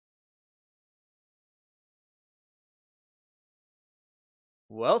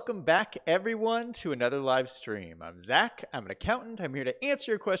Welcome back, everyone, to another live stream. I'm Zach. I'm an accountant. I'm here to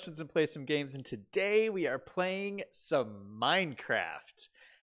answer your questions and play some games. And today we are playing some Minecraft.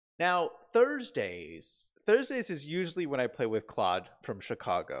 Now, Thursdays is usually when I play with Claude from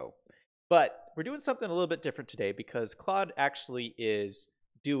Chicago. But we're doing something a little bit different today because Claude actually is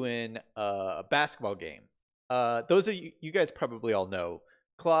doing a basketball game. Those of you guys probably all know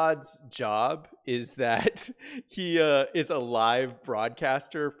Claude's job is that he is a live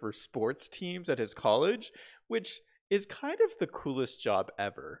broadcaster for sports teams at his college, which is kind of the coolest job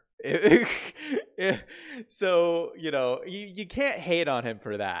ever. So, you can't hate on him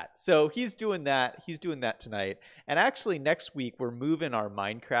for that. So he's doing that. He's doing that tonight. And actually next week we're moving our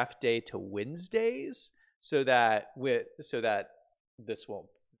Minecraft day to Wednesdays so that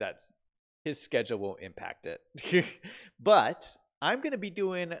that's his schedule won't impact it. But I'm going to be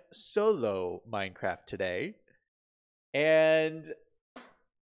doing solo Minecraft today. And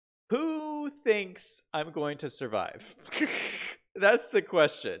who thinks I'm going to survive? That's the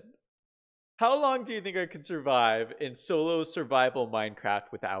question. How long do you think I can survive in solo survival Minecraft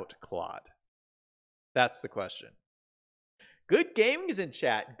without Claude? That's the question. Good gaming's in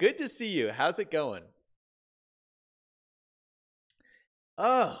chat. Good to see you. How's it going?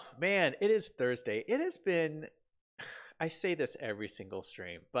 Oh, man, it is Thursday. It has been... I say this every single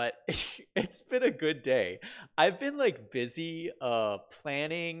stream, but it's been a good day. I've been busy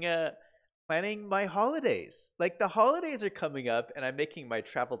planning my holidays. Like the holidays are coming up and I'm making my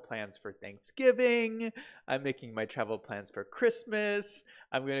travel plans for Thanksgiving. I'm making my travel plans for Christmas.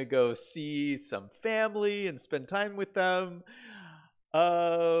 I'm going to go see some family and spend time with them.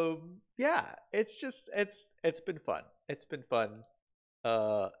 Yeah, it's been fun. It's been fun.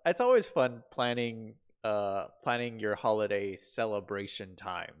 It's always fun planning your holiday celebration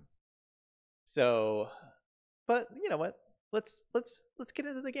time. So, but you know what? Let's get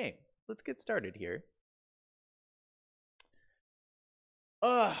into the game. Let's get started here.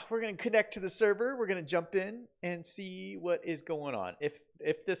 We're gonna connect to the server. We're gonna jump in and see what is going on.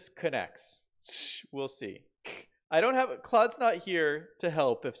 If this connects, we'll see. I don't have Claude's not here to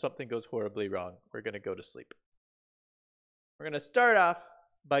help if something goes horribly wrong. We're gonna go to sleep. We're gonna start off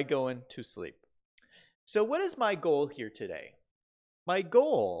by going to sleep. So what is my goal here today? My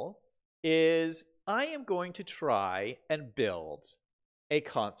goal is I am going to try and build a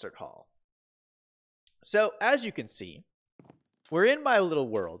concert hall. So as you can see, we're in my little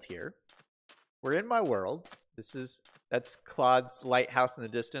world here. We're in my world. That's Claude's lighthouse in the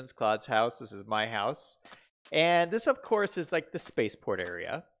distance, Claude's house. This is my house. And this, of course, is like the spaceport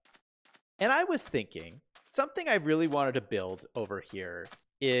area. And I was thinking something I really wanted to build over here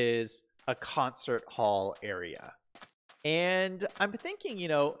is a concert hall area. And I'm thinking,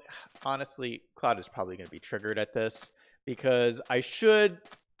 honestly, Claude is probably going to be triggered at this because I should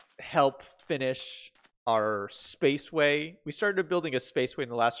help finish our spaceway. We started building a spaceway in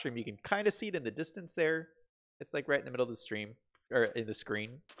the last stream. You can kind of see it in the distance there. It's like right in the middle of the stream or in the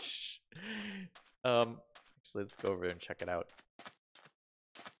screen. Actually, let's go over there and check it out.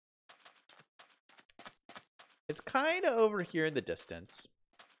 It's kind of over here in the distance.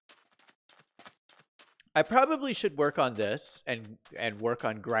 I probably should work on this and work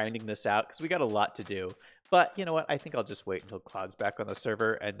on grinding this out because we got a lot to do. But you know what? I think I'll just wait until Claude's back on the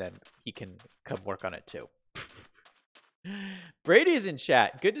server and then he can come work on it too. Brady's in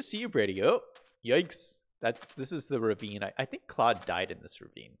chat. Good to see you, Brady. Oh, yikes. This is the ravine. I think Claude died in this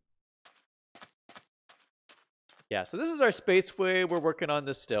ravine. Yeah, so this is our spaceway. We're working on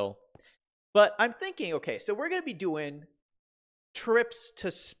this still. But I'm thinking, okay, so we're going to be doing trips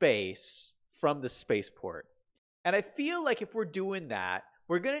to space from the spaceport. And I feel like if we're doing that,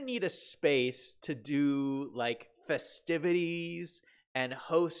 we're going to need a space to do like festivities and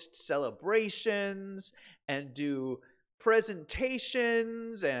host celebrations and do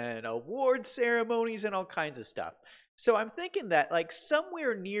presentations and award ceremonies and all kinds of stuff. So I'm thinking that like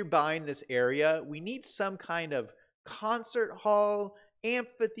somewhere nearby in this area, we need some kind of concert hall,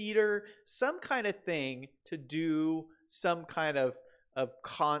 amphitheater, some kind of thing to do some kind of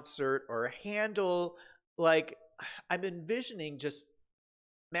concert or handle. Like I'm envisioning just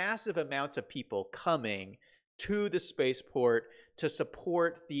massive amounts of people coming to the spaceport to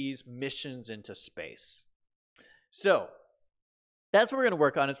support these missions into space. So that's what we're going to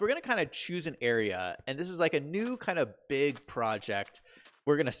work on is we're going to kind of choose an area, and this is like a new kind of big project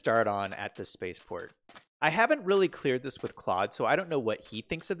we're going to start on at the spaceport. I haven't really cleared this with Claude, so I don't know what he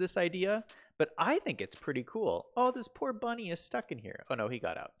thinks of this idea, but I think it's pretty cool. Oh, this poor bunny is stuck in here. Oh no, he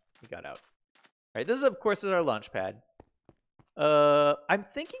got out. He got out. All right, this is, of course, is our launch pad. I'm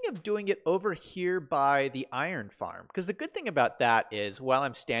thinking of doing it over here by the iron farm. Because the good thing about that is while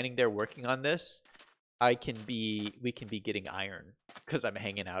I'm standing there working on this, we can be getting iron because I'm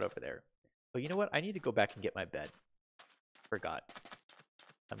hanging out over there. But you know what? I need to go back and get my bed. Forgot.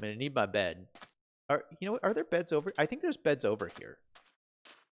 I'm going to need my bed. You know what? Are there beds over? I think there's beds over here.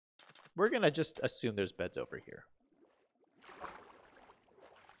 We're going to just assume there's beds over here.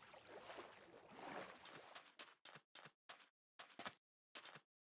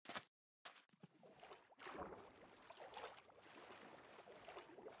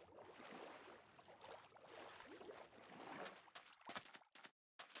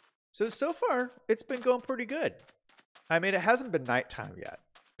 So far, it's been going pretty good. I mean, it hasn't been nighttime yet.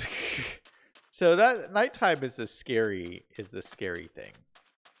 So that nighttime is the scary thing.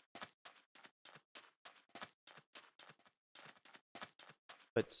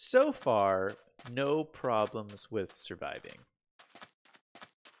 But so far, no problems with surviving.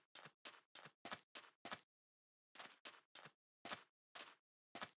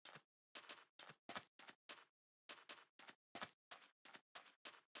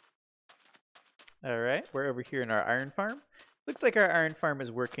 All right, we're over here in our iron farm. Looks like our iron farm is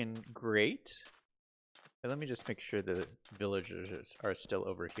working great. Let me just make sure the villagers are still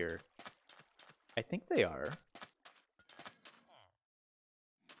over here. I think they are.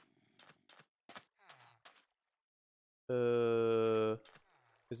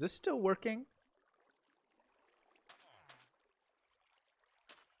 Is this still working?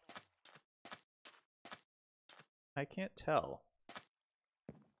 I can't tell.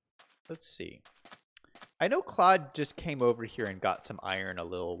 Let's see. I know Claude just came over here and got some iron a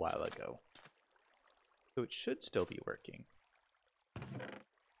little while ago. So it should still be working.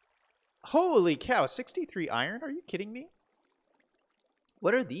 Holy cow, 63 iron? Are you kidding me?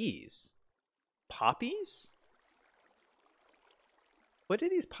 What are these? Poppies? What do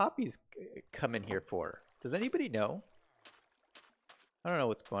these poppies come in here for? Does anybody know? I don't know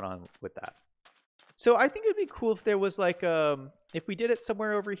what's going on with that. So I think it'd be cool if there was like, if we did it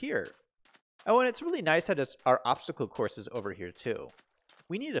somewhere over here. Oh, and it's really nice that our obstacle course is over here too.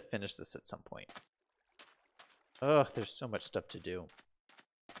 We need to finish this at some point. Ugh, there's so much stuff to do.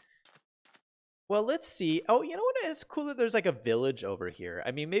 Well, let's see. Oh, you know what? It's cool that there's like a village over here. I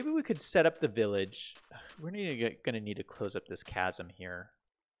mean, maybe we could set up the village. We're gonna need to close up this chasm here.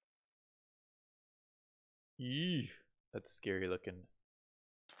 Eesh, that's scary looking.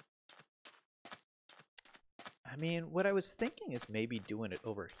 I mean, what I was thinking is maybe doing it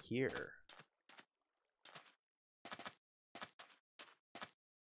over here.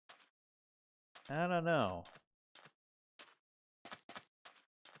 I don't know.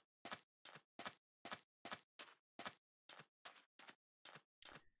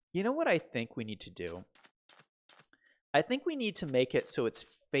 You know what I think we need to do? I think we need to make it so it's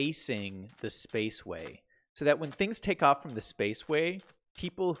facing the spaceway, so that when things take off from the spaceway,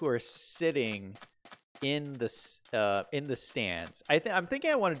 people who are sitting in the stands. I'm thinking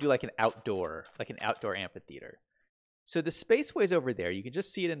I want to do like an outdoor amphitheater. So the spaceway's over there. You can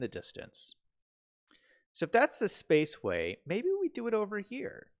just see it in the distance. So if that's the spaceway, maybe we do it over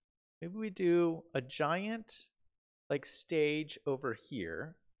here. Maybe we do a giant like stage over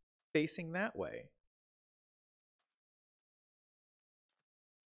here facing that way.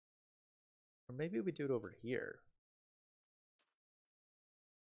 Or maybe we do it over here.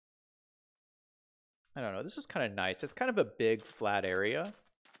 I don't know. This is kind of nice. It's kind of a big flat area.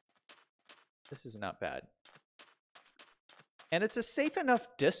 This is not bad. And it's a safe enough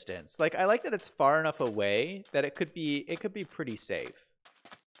distance. Like, I like that it's far enough away that it could be pretty safe.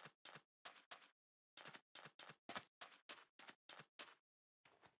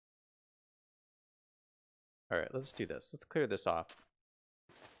 All right, let's do this. Let's clear this off.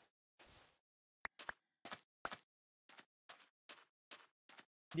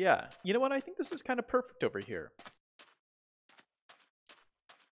 Yeah, you know what? I think this is kind of perfect over here.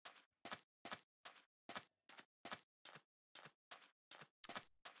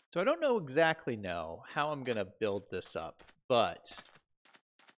 So I don't exactly know how I'm gonna build this up, but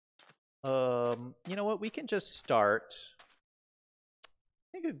you know what? We can just start.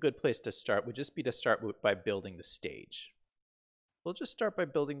 I think a good place to start would just be to start by building the stage. We'll just start by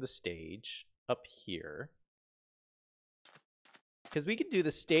building the stage up here. Because we could do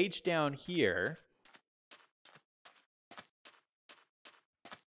the stage down here.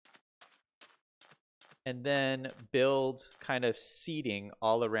 And then build kind of seating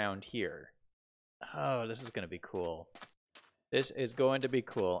all around here. Oh, this is going to be cool. This is going to be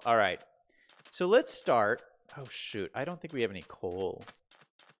cool. All right. So let's start. Oh, shoot. I don't think we have any coal.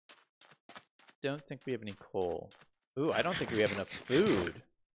 Don't think we have any coal. Ooh, I don't think we have enough food.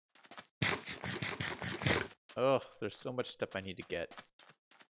 Oh, there's so much stuff I need to get.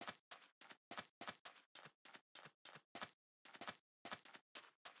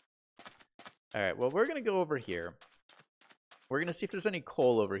 All right, well, we're going to go over here. We're going to see if there's any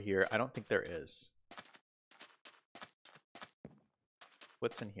coal over here. I don't think there is.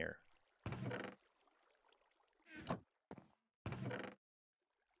 What's in here?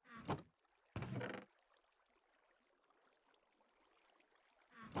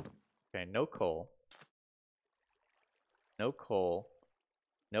 Okay, no coal. No coal.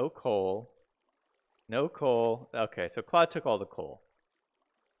 No coal. No coal. Okay, so Claude took all the coal.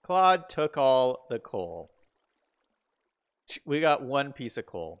 Claude took all the coal. We got one piece of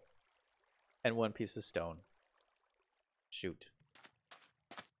coal. And one piece of stone. Shoot.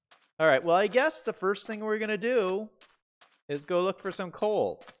 Alright, well, I guess the first thing we're going to do is go look for some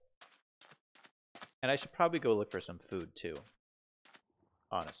coal. And I should probably go look for some food, too.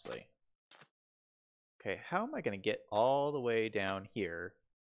 Honestly. Okay, how am I going to get all the way down here?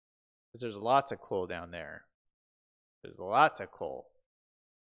 Because there's lots of coal down there. There's lots of coal.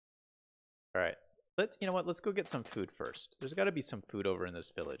 All right. You know what? Let's go get some food first. There's got to be some food over in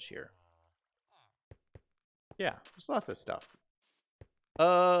this village here. Yeah, there's lots of stuff.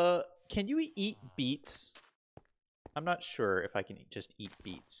 Can you eat beets? I'm not sure if I can just eat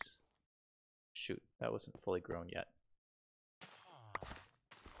beets. Shoot, that wasn't fully grown yet.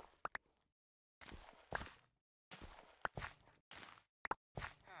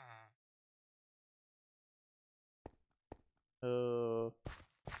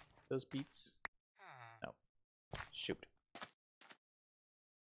 Those beets? No. Shoot.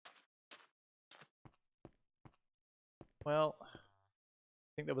 Well, I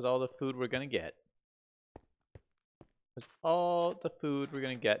think that was all the food we're gonna get. That's all the food we're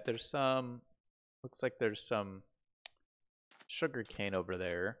gonna get. There's some... Looks like there's some sugar cane over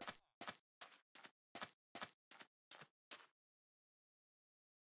there.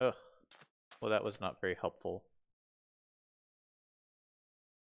 Ugh. Well, that was not very helpful.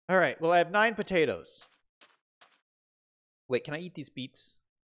 Alright, well, I have 9 potatoes. Wait, can I eat these beets?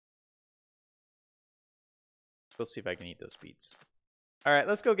 We'll see if I can eat those beets. Alright,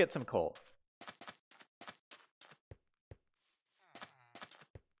 let's go get some coal.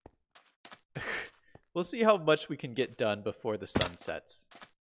 We'll see how much we can get done before the sun sets.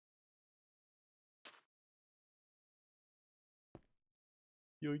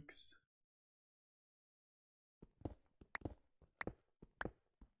 Yikes.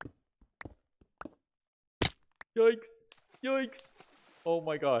 Yikes! Yikes! Oh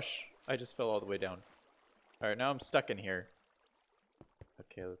my gosh. I just fell all the way down. Alright, now I'm stuck in here.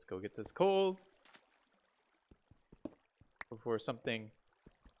 Okay, let's go get this coal. Before something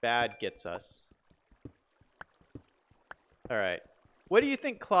bad gets us. Alright. What do you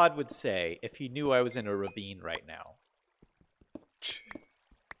think Claude would say if he knew I was in a ravine right now?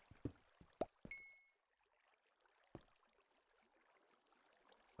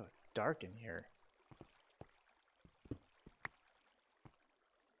 Oh, it's dark in here.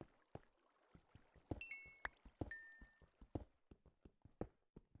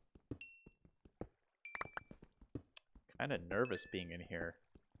 Kind of nervous being in here.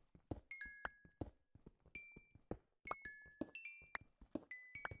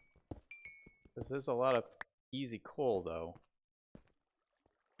 This is a lot of easy coal, though.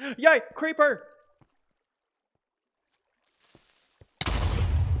 Yay! Creeper!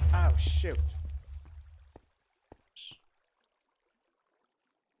 Oh, shoot.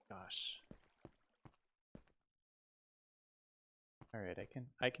 Gosh. Alright,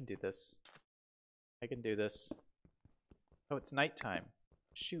 I can do this. I can do this. Oh, it's nighttime.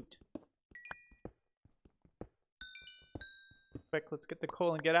 Shoot. Quick, let's get the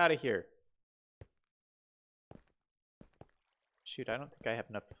coal and get out of here. Shoot, I don't think I have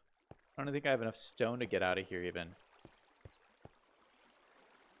enough. I don't think I have enough stone to get out of here even.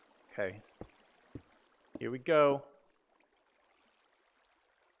 Okay. Here we go.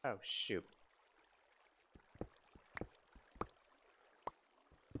 Oh, shoot.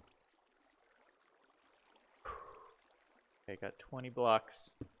 Okay, got 20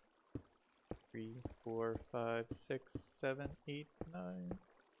 blocks. 3, 4, 5, 6, 7, 8, 9.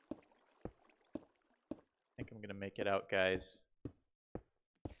 I think I'm gonna make it out, guys.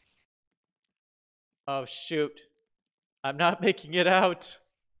 Oh, shoot. I'm not making it out.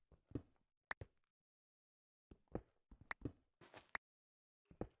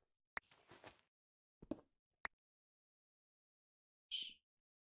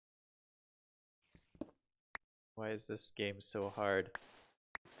 Why is this game so hard?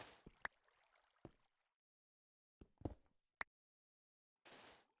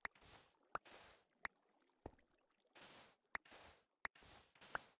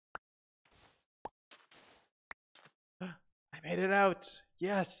 Made it out.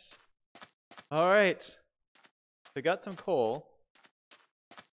 Yes. All right. We got some coal.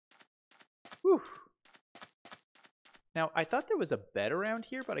 Whew. Now, I thought there was a bed around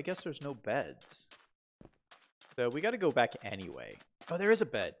here, but I guess there's no beds. So we got to go back anyway. Oh, there is a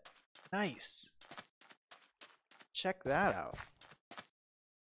bed. Nice. Check that out.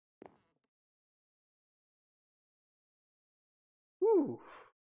 Whew.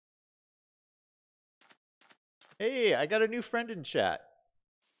 Hey, I got a new friend in chat.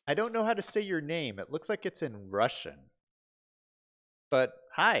 I don't know how to say your name. It looks like it's in Russian. But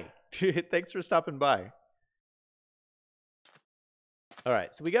hi. Thanks for stopping by. All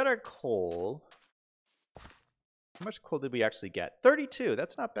right, so we got our coal. How much coal did we actually get? 32.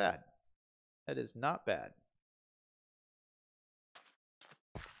 That's not bad. That is not bad.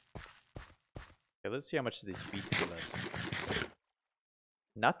 Okay, let's see how much these beets give us.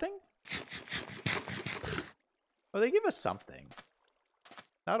 Nothing? Oh, they give us something.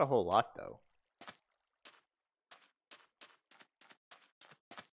 Not a whole lot, though.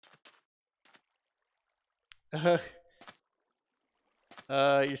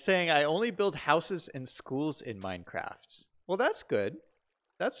 You're saying I only build houses and schools in Minecraft. Well, that's good.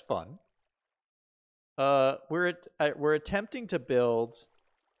 That's fun. We're attempting to build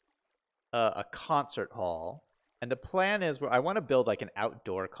a concert hall, and the plan is I want to build like an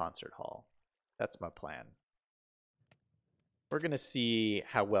outdoor concert hall. That's my plan. We're gonna see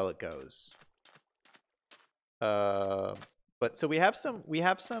how well it goes. But so we have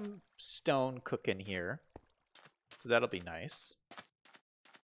some stone cooking here, so that'll be nice.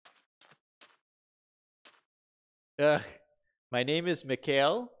 My name is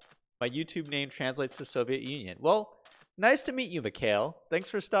Mikhail. My YouTube name translates to Soviet Union. Well, nice to meet you, Mikhail. Thanks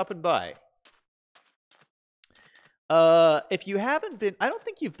for stopping by. If you haven't been, I don't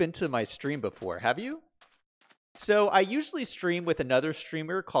think you've been to my stream before, have you? So I usually stream with another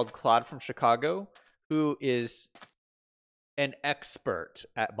streamer called Claude from Chicago, who is an expert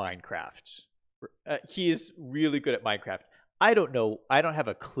at Minecraft. He's really good at Minecraft. I don't know. I don't have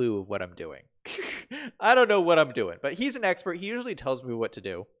a clue of what I'm doing. I don't know what I'm doing, but he's an expert. He usually tells me what to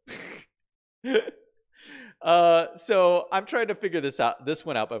do. So I'm trying to figure this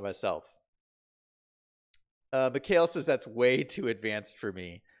one out by myself. Mikhail says that's way too advanced for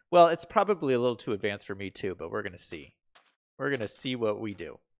me. Well, it's probably a little too advanced for me too, but we're going to see. We're going to see what we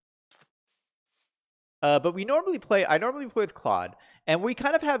do. But I normally play with Claude, and we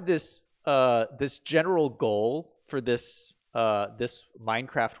kind of have this this general goal for this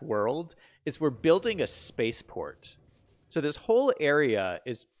Minecraft world is we're building a spaceport. So this whole area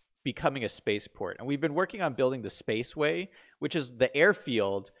is becoming a spaceport, and we've been working on building the Spaceway, which is the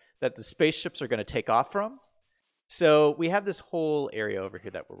airfield that the spaceships are going to take off from. So we have this whole area over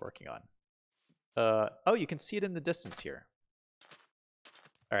here that we're working on. Oh, you can see it in the distance here.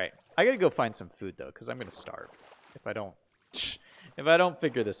 All right, I gotta go find some food though, because I'm gonna starve if I don't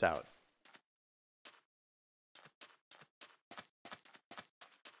figure this out.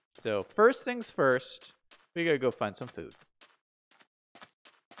 So first things first, we gotta go find some food.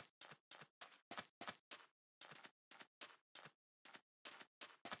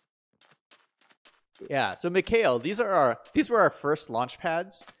 Yeah, so Mikhail, these were our first launch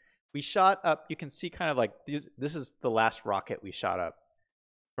pads. We shot up, you can see kind of like this is the last rocket we shot up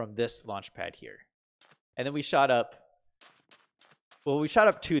from this launch pad here. And then we shot up, well, we shot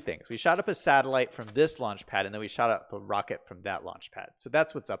up two things. We shot up a satellite from this launch pad, and then we shot up a rocket from that launch pad. So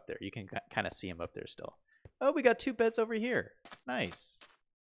that's what's up there. You can kind of see them up there still. Oh, we got two beds over here. Nice.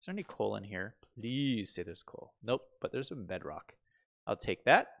 Is there any coal in here? Please say there's coal. Nope, but there's some bedrock. I'll take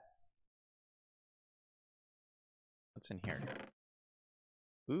that. What's in here?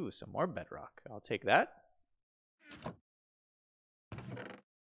 Ooh, some more bedrock. I'll take that.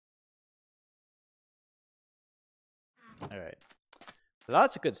 All right.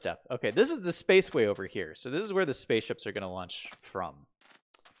 Lots of good stuff. Okay, this is the spaceway over here. So this is where the spaceships are going to launch from.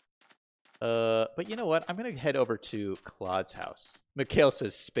 But you know what? I'm going to head over to Claude's house. Mikhail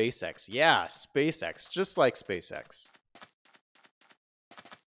says SpaceX. Yeah, SpaceX. Just like SpaceX.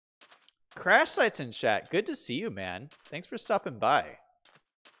 Crash Site's in chat. Good to see you, man. Thanks for stopping by.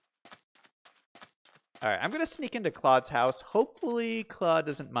 All right, I'm going to sneak into Claude's house. Hopefully, Claude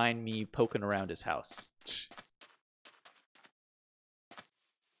doesn't mind me poking around his house.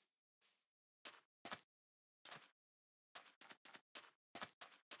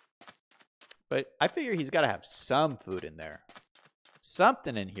 But I figure he's got to have some food in there.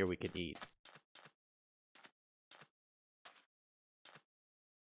 Something in here we could eat.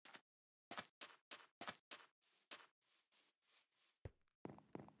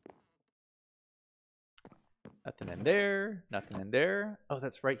 Nothing in there. Nothing in there. Oh,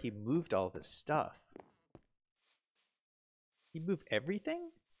 that's right. He moved all of his stuff. He moved everything?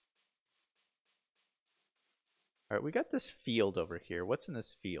 All right, we got this field over here. What's in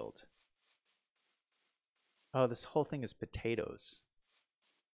this field? Oh, this whole thing is potatoes.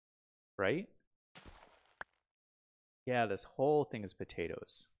 Right? Yeah, this whole thing is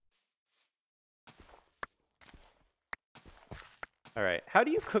potatoes. All right, how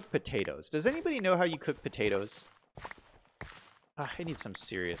do you cook potatoes? Does anybody know how you cook potatoes? I need some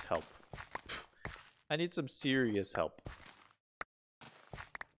serious help. I need some serious help.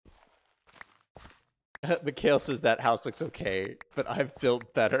 Mikhail says that house looks okay, but I've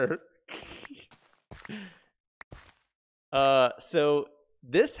built better. So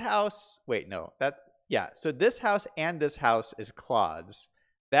this house, wait, no, yeah, so this house and this house is Claude's.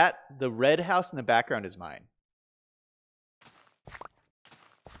 The red house in the background is mine.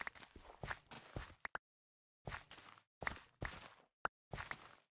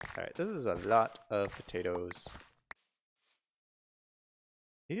 All right, this is a lot of potatoes.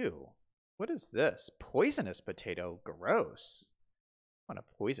 Ew. What is this? Poisonous potato. Gross. I want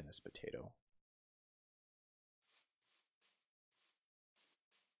a poisonous potato.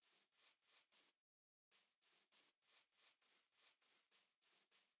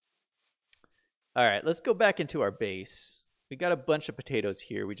 All right, let's go back into our base. We got a bunch of potatoes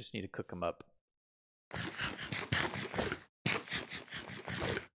here. We just need to cook them up.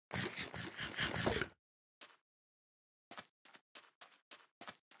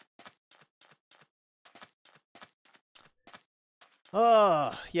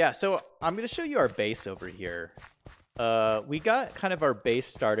 Oh, yeah, so I'm going to show you our base over here. We got kind of our base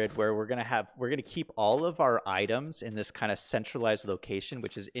started where we're gonna keep all of our items in this kind of centralized location,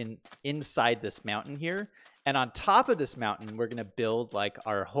 which is inside this mountain here. And on top of this mountain, we're gonna build like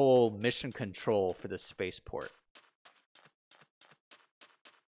our whole mission control for the spaceport.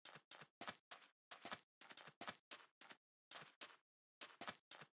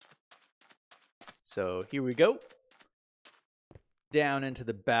 So here we go. Down into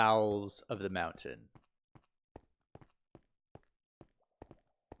the bowels of the mountain.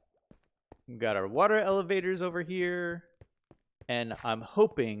 We've got our water elevators over here, and I'm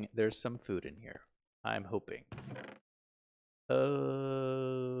hoping there's some food in here. I'm hoping.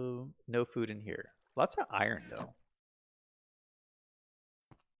 No food in here. Lots of iron, though.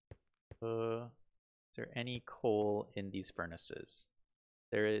 Is there any coal in these furnaces?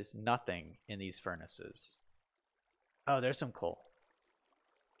 There is nothing in these furnaces. Oh, there's some coal.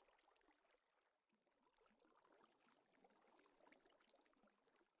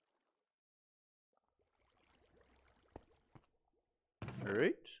 All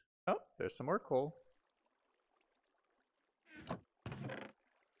right. Oh, there's some more coal.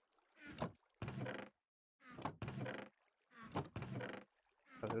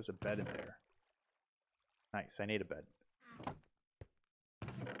 Oh, there's a bed in there. Nice, I need a bed.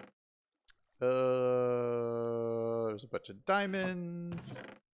 There's a bunch of diamonds.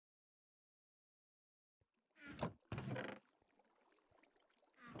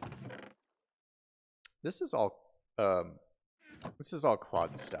 This is all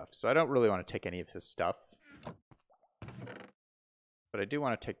Claude stuff, so I don't really want to take any of his stuff. But I do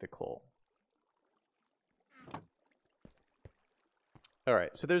want to take the coal. All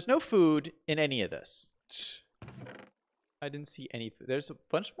right, so there's no food in any of this. I didn't see any food. There's a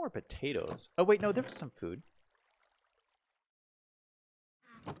bunch more potatoes. Oh, wait, no, there was some food.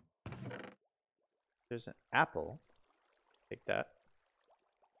 There's an apple. Take that.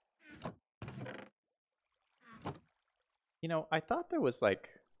 You know, I thought there was like...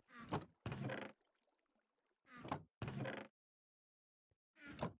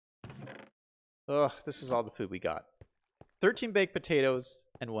 Ugh, this is all the food we got. 13 baked potatoes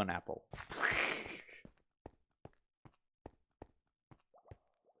and 1 apple.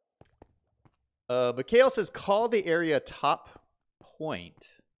 Mikhail says, call the area top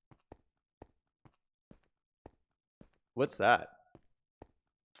point. What's that?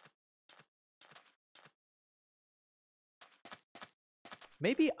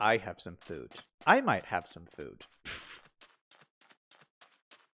 Maybe I have some food. I might have some food.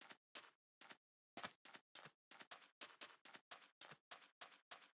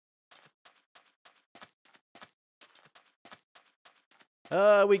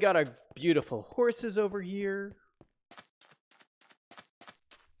 We got our beautiful horses over here.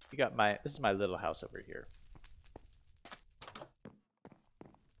 We got this is my little house over here.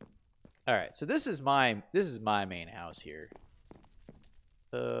 All right, so this is my main house here.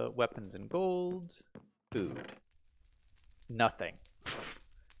 Weapons and gold, food, nothing.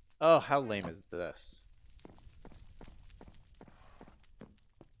 Oh, how lame is this?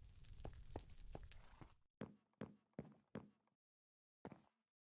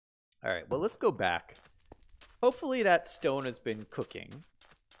 All right, well, let's go back. Hopefully that stone has been cooking.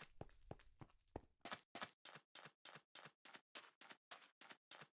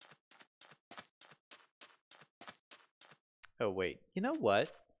 Oh, wait. You know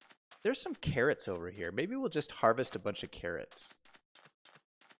what? There's some carrots over here. Maybe we'll just harvest a bunch of carrots.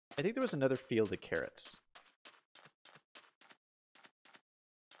 I think there was another field of carrots.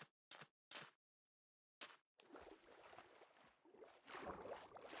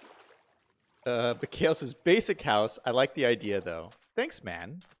 Mikhail says, basic house. I like the idea, though. Thanks,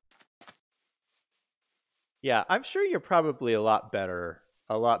 man. Yeah, I'm sure you're probably a lot better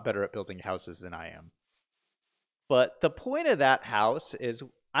at building houses than I am. But the point of that house is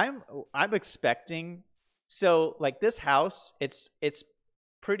I'm expecting, so like this house, it's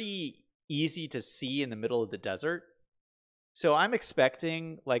pretty easy to see in the middle of the desert. So I'm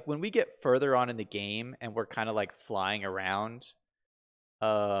expecting, like, when we get further on in the game and we're kind of like flying around,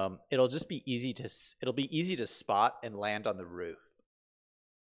 it'll be easy to spot and land on the roof.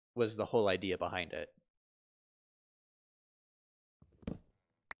 Was the whole idea behind it.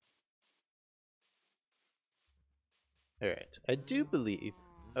 All right, I do believe.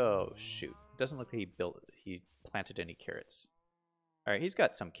 Oh shoot! Doesn't look like he planted any carrots. All right, he's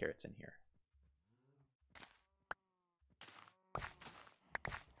got some carrots in here.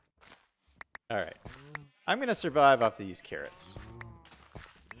 All right, I'm gonna survive off these carrots.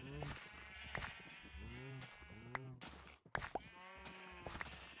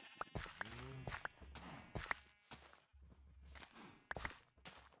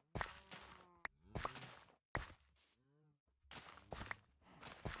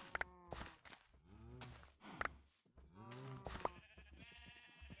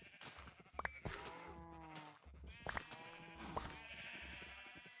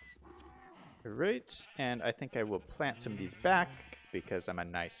 Right, and I think I will plant some of these back because I'm a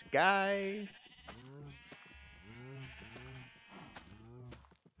nice guy.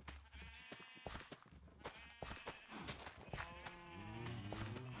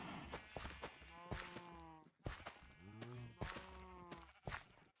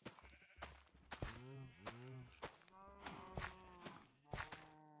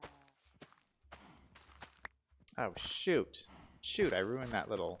 Oh shoot. Shoot, I ruined that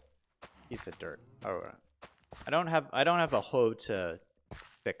little piece of dirt. Oh, I don't have a hoe to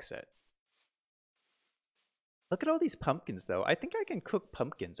fix it. Look at all these pumpkins, though. I think I can cook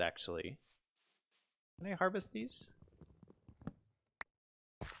pumpkins, actually. Can I harvest these?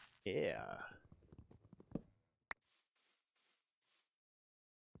 Yeah.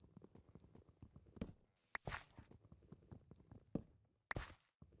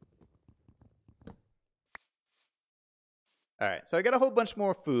 All right, so I got a whole bunch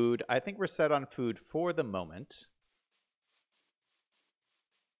more food. I think we're set on food for the moment.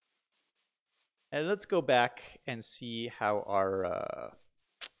 And let's go back and see how our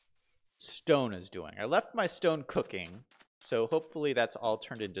stone is doing. I left my stone cooking, so hopefully that's all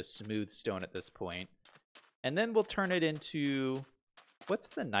turned into smooth stone at this point. And then we'll turn it into, what's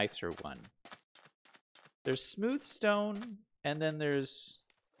the nicer one? There's smooth stone, and then there's,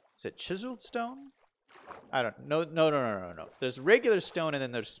 is it chiseled stone? I don't know. No. There's regular stone and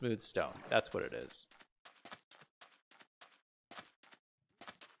then there's smooth stone. That's what it is.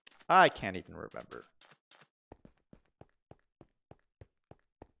 I can't even remember.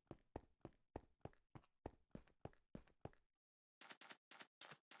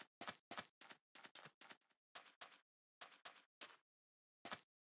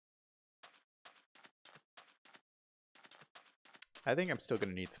 I think I'm still going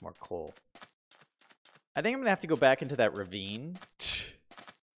to need some more coal. I think I'm going to have to go back into that ravine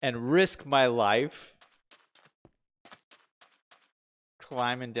and risk my life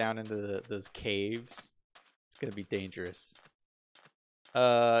climbing down into those caves. It's going to be dangerous.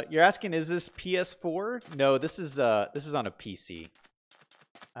 You're asking, is this PS4? No, this is on a PC.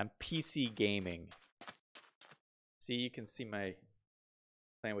 I'm PC gaming. See, you can see my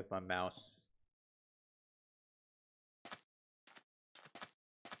playing with my mouse.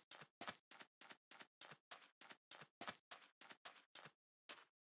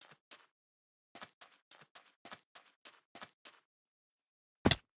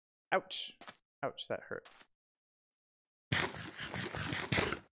 Ouch. Ouch, that hurt.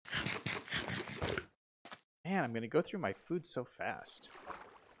 Man, I'm going to go through my food so fast.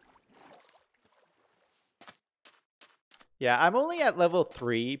 Yeah, I'm only at level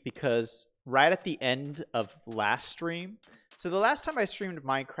 3 because right at the end of last stream. So the last time I streamed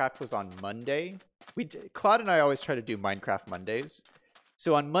Minecraft was on Monday. Claude and I always try to do Minecraft Mondays.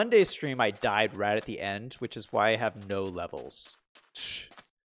 So on Monday's stream, I died right at the end, which is why I have no levels.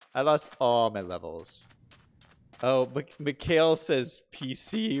 I lost all my levels. Oh, Mikhail says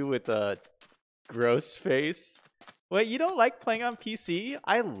PC with a gross face. Wait, you don't like playing on PC?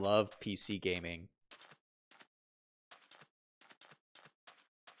 I love PC gaming.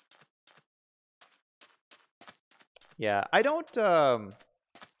 Yeah, I don't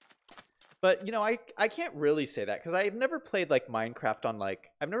but you know, I can't really say that because I've never played like Minecraft on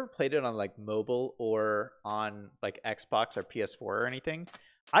like I've never played it on like mobile or on like Xbox or PS4 or anything.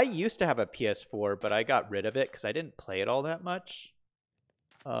 I used to have a PS4, but I got rid of it because I didn't play it all that much.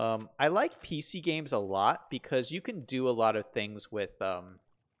 I like PC games a lot because you can do a lot of things with I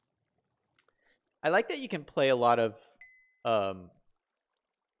like that you can play um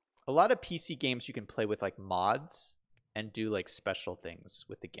a lot of PC games you can play with like mods and do like special things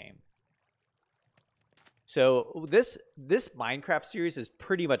with the game. So this Minecraft series is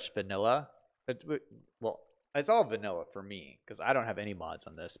pretty much vanilla. Well, it's all vanilla for me because I don't have any mods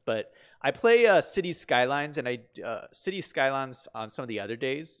on this. But I play City Skylines and City Skylines on some of the other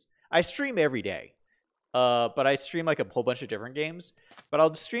days. I stream every day, but I stream like a whole bunch of different games. But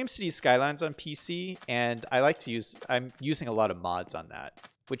I'll stream City Skylines on PC, and I'm using a lot of mods on that,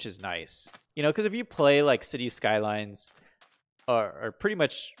 which is nice. You know, because if you play like City Skylines or pretty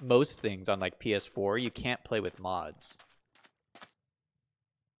much most things on like PS4, you can't play with mods.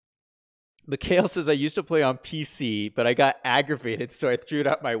 Mikhail says, I used to play on PC, but I got aggravated, so I threw it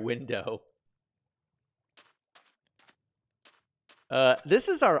out my window. This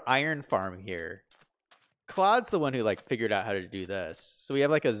is our iron farm here. Claude's the one who like figured out how to do this. So we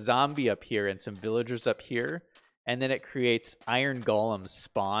have like a zombie up here and some villagers up here. And then it creates iron golems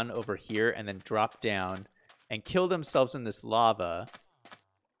spawn over here and then drop down and kill themselves in this lava.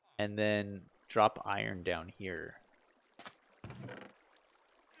 And then drop iron down here.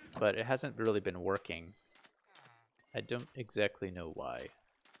 But it hasn't really been working. I don't exactly know why.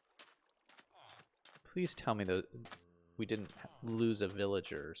 Please tell me that we didn't lose a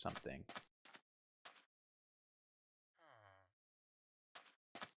villager or something.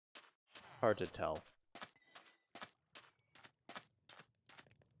 Hard to tell.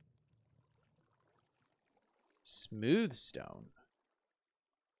 Smooth stone.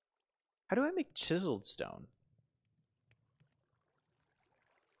 How do I make chiseled stone?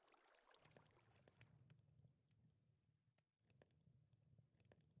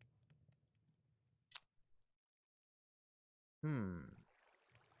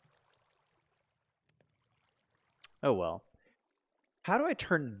 Oh well. How do I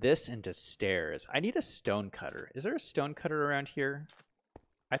turn this into stairs? I need a stone cutter. Is there a stone cutter around here?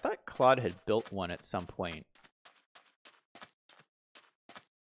 I thought Claude had built one at some point.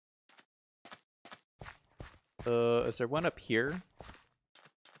 Is there one up here?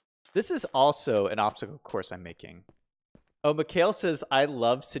 This is also an obstacle course I'm making. Oh, Mikhail says, I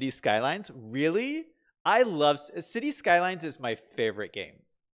love City Skylines. Really? I love... City Skylines is my favorite game.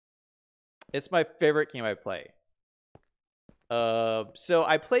 It's my favorite game I play. So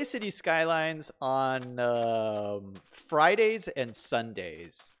I play City Skylines on Fridays and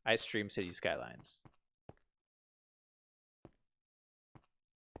Sundays. I stream City Skylines.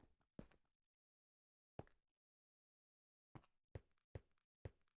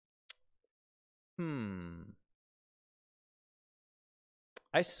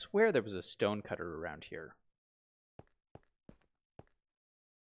 I swear there was a stone cutter around here.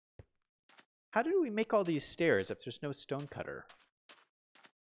 How do we make all these stairs if there's no stone cutter?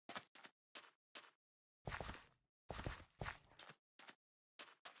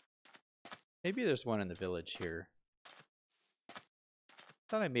 Maybe there's one in the village here.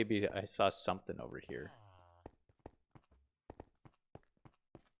 Thought maybe I saw something over here.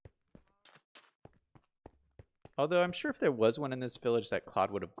 Although I'm sure if there was one in this village that Claude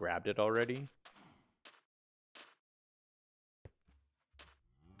would have grabbed it already.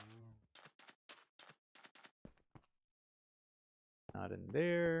 Not in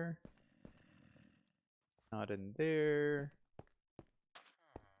there. Not in there.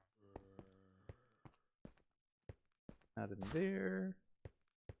 Not in there.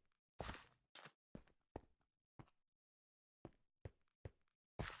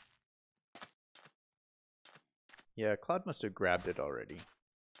 Yeah, Claude must have grabbed it already.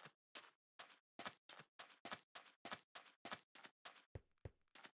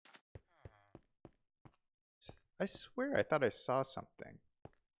 I swear I thought I saw something.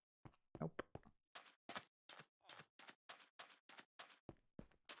 Nope.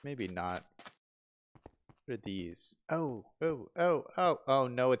 Maybe not. What are these? Oh,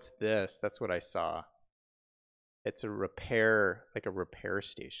 no, it's this. That's what I saw. It's a repair, like a repair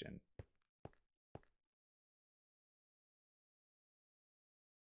station.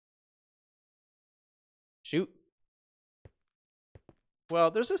 Shoot. Well,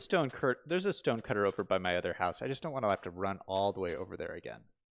 there's a stone cutter over by my other house. I just don't want to have to run all the way over there again.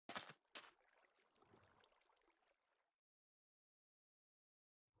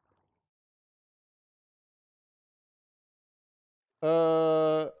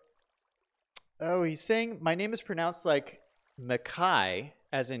 Oh, he's saying my name is pronounced like Makai,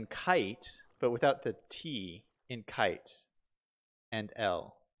 as in kite, but without the T in kite and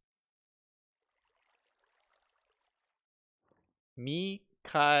L.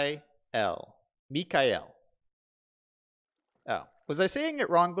 Mikael. Mikael. Oh, was I saying it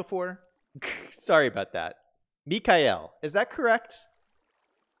wrong before? Sorry about that. Mikael. Is that correct?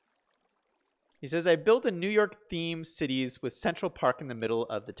 He says, I built a New York themed cities with Central Park in the middle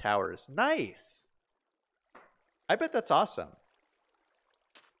of the towers. Nice. I bet that's awesome.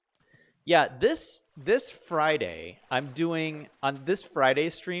 Yeah, this Friday, I'm doing on this Friday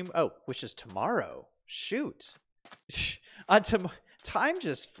stream. Oh, which is tomorrow. Shoot. Time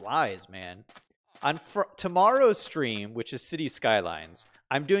just flies, man. On tomorrow's stream, which is City Skylines,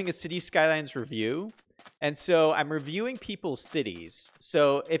 I'm doing a City Skylines review. And so I'm reviewing people's cities.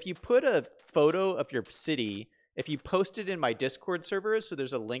 So if you put a photo of your city, if you post it in my Discord server, so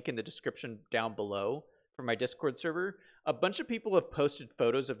there's a link in the description down below for my Discord server, a bunch of people have posted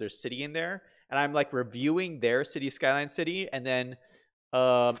photos of their city in there. And I'm like reviewing their City Skyline city. And then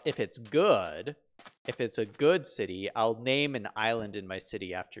if it's good, if it's a good city, I'll name an island in my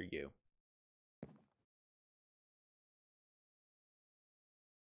city after you.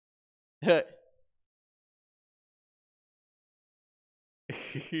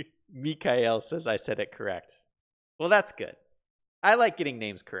 Mikael says I said it correct. Well, that's good. I like getting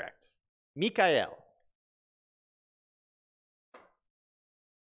names correct. Mikael.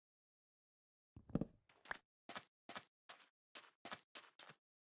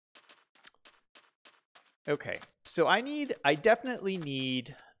 Okay, so I definitely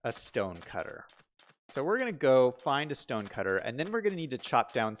need a stone cutter. So we're going to go find a stone cutter, and then we're going to need to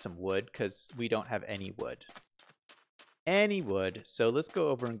chop down some wood because we don't have any wood. Any wood. So let's go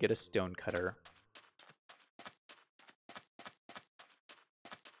over and get a stone cutter.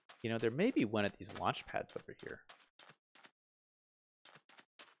 You know, there may be one of these launch pads over here.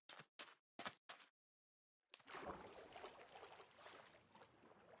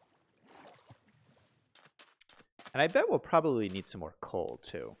 And I bet we'll probably need some more coal,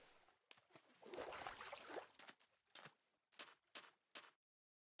 too.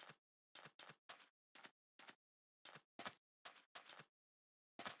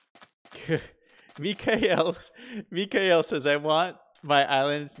 Mikael says, I want my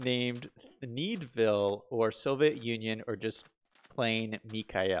islands named Needville or Soviet Union or just plain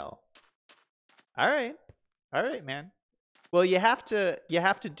Mikael. All right. All right, man. Well, you have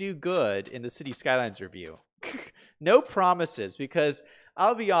to do good in the City Skylines review. No promises, because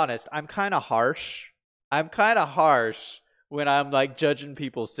I'll be honest, I'm kind of harsh. I'm kind of harsh when I'm like judging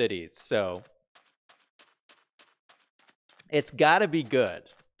people's cities. So it's got to be good.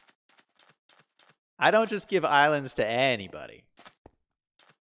 I don't just give islands to anybody.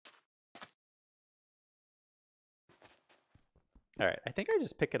 All right, I think I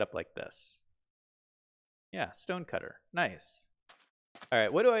just pick it up like this. Yeah, stone cutter. Nice. All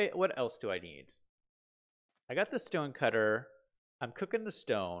right, what else do I need? I got the stone cutter. I'm cooking the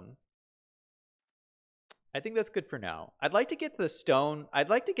stone. I think that's good for now. I'd like to get the stone. I'd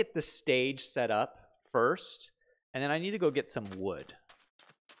like to get the stage set up first, and then I need to go get some wood.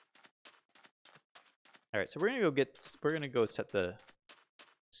 All right, so we're gonna go set the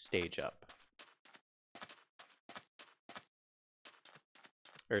stage up.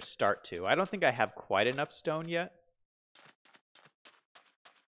 Or start to. I don't think I have quite enough stone yet.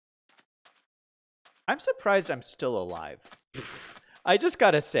 I'm surprised I'm still alive. I just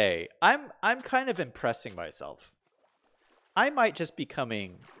gotta say, I'm kind of impressing myself. I might just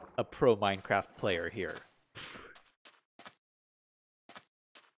becoming a pro Minecraft player here.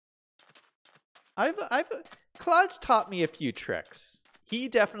 Claude's taught me a few tricks. He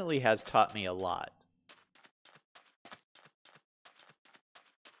definitely has taught me a lot.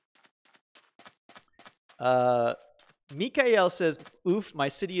 Mikael says, oof, my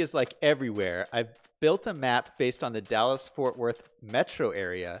city is like everywhere. I've built a map based on the Dallas-Fort Worth metro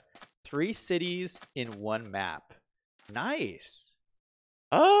area. 3 cities in 1 map. Nice.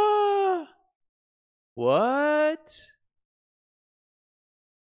 What?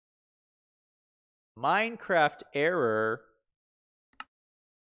 Minecraft error.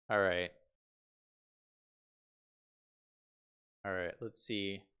 All right. All right, let's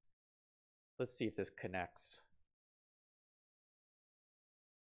see. Let's see if this connects.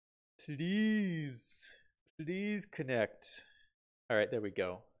 Please. Please connect. All right, there we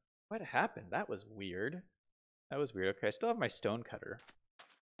go. What happened? That was weird. That was weird. Okay, I still have my stone cutter.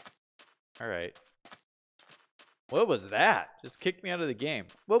 All right. What was that? Just kicked me out of the game.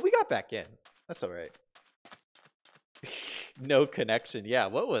 Well, we got back in. That's all right. No connection. Yeah,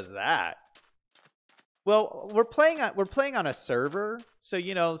 what was that? Well, we're playing on a server, so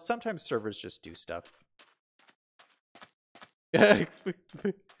you know, sometimes servers just do stuff.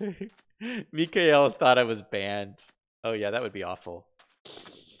 Mikael thought I was banned. Oh yeah, that would be awful.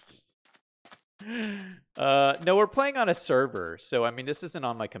 No, we're playing on a server, so I mean, this isn't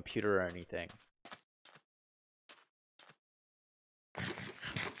on my computer or anything.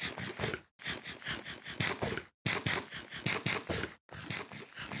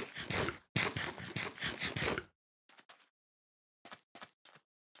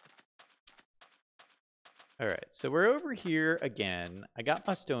 All right, so we're over here again. I got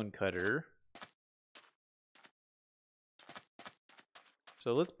my stone cutter.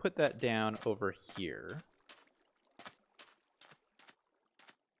 So let's put that down over here.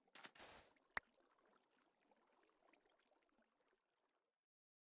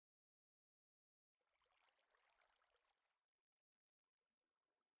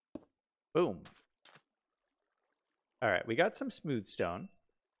 Boom. All right, we got some smooth stone.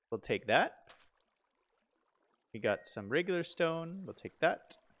 We'll take that. We got some regular stone. We'll take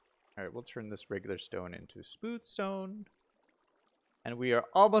that. All right, we'll turn this regular stone into smooth stone. And we are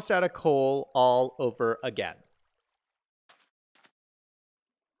almost out of coal all over again.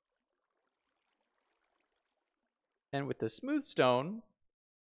 And with the smooth stone...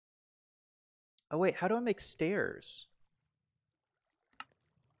 Oh wait, how do I make stairs?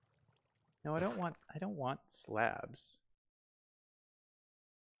 No, I don't want slabs.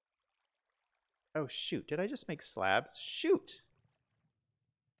 Oh shoot, did I just make slabs? Shoot!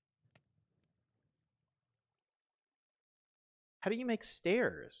 How do you make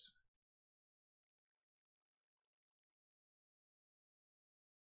stairs?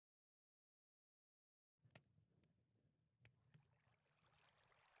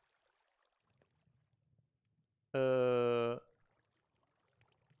 Oh,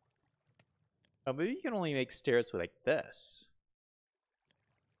 maybe you can only make stairs with like this.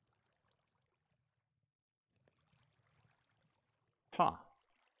 Huh.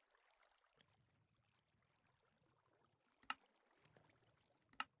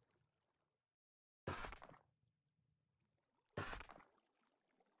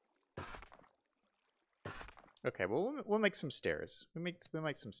 Okay, well we'll make some stairs. We'll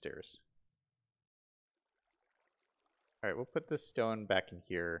make some stairs. All right, we'll put this stone back in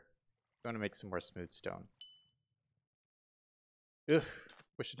here. I want to make some more smooth stone. Ugh,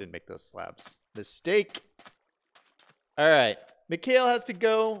 wish I didn't make those slabs. Mistake. All right, Mikhail has to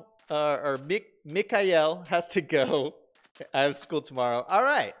go, or Mikhail has to go. I have school tomorrow. All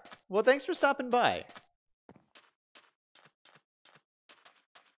right. Well, thanks for stopping by.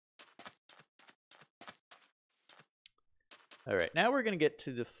 All right, now we're gonna get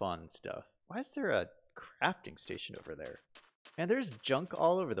to the fun stuff. Why is there a crafting station over there? And there's junk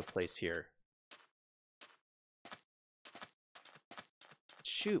all over the place here.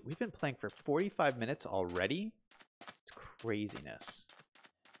 Shoot, we've been playing for 45 minutes already? It's craziness.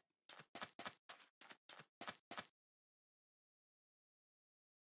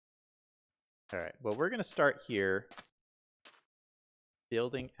 All right, well, we're gonna start here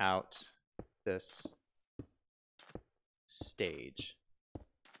building out this stage.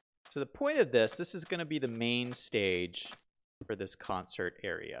 So the point of this is going to be the main stage for this concert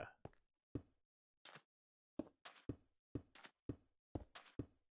area.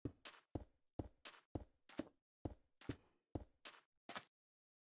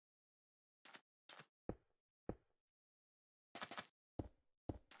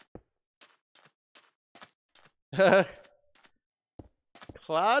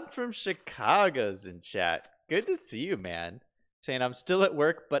 Claude from Chicago's in chat. Good to see you, man. Saying I'm still at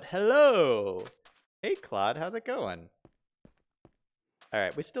work, but hello. Hey, Claude, how's it going? All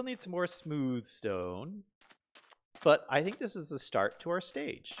right, we still need some more smooth stone, but I think this is the start to our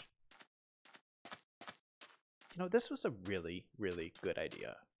stage. You know, this was a really, really good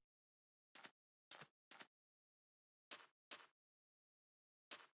idea.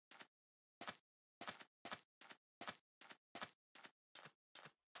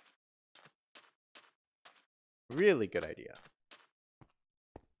 Really good idea.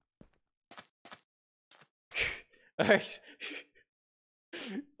 All right.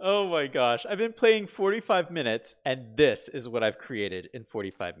 Oh my gosh. I've been playing 45 minutes, and this is what I've created in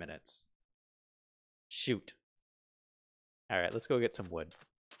 45 minutes. Shoot. All right, let's go get some wood.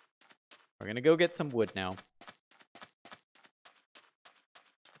 We're gonna go get some wood now.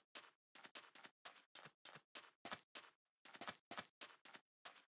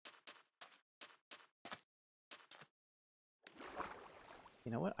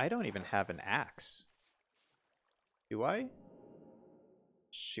 You know what? I don't even have an axe. Do I?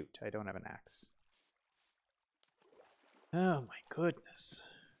 Shoot, I don't have an axe. Oh my goodness.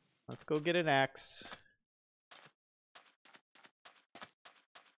 Let's go get an axe.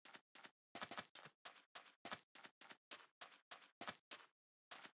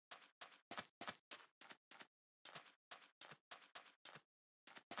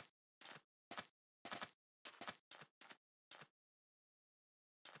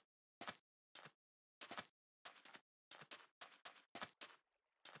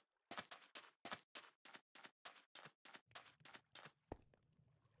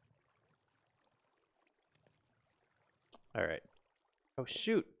 All right. Oh,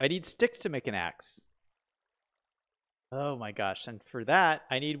 shoot. I need sticks to make an axe. Oh my gosh. And for that,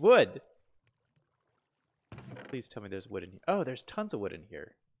 I need wood. Please tell me there's wood in here. Oh, there's tons of wood in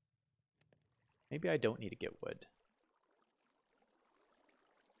here. Maybe I don't need to get wood.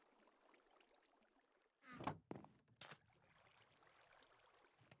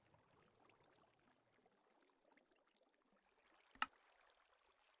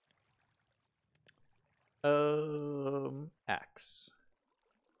 Axe.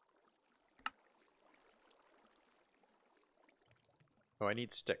 Oh, I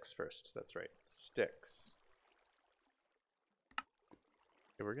need sticks first. That's right. Sticks.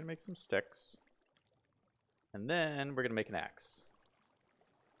 Okay, we're gonna make some sticks. And then we're gonna make an axe.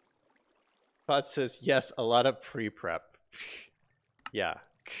 Claude says, yes, a lot of pre-prep. Yeah.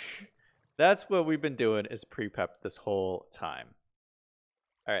 That's what we've been doing is pre-prep this whole time.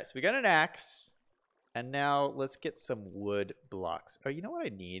 All right, so we got an axe. And now let's get some wood blocks. Oh, you know what I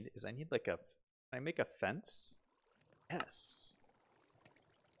need? Is I need like a... Can I make a fence? Yes.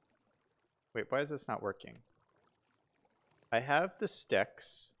 Wait, why is this not working? I have the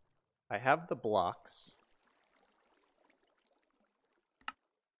sticks. I have the blocks.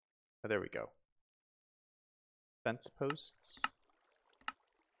 Oh, there we go. Fence posts.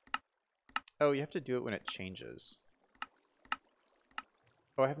 Oh, you have to do it when it changes.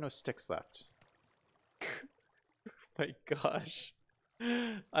 Oh, I have no sticks left. My gosh.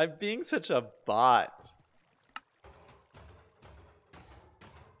 I'm being such a bot.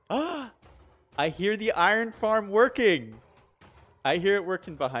 Ah! I hear the iron farm working. I hear it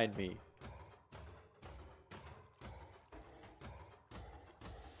working behind me.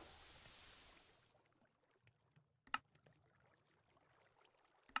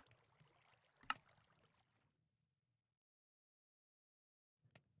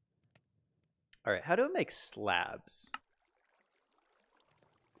 All right, how do I make slabs?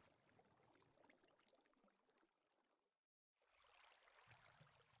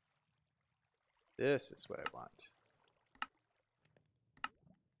 This is what I want.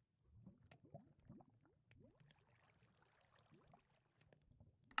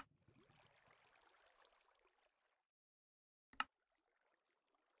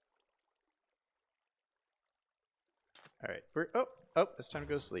 All right, oh, it's time to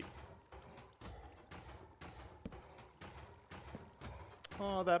go to sleep.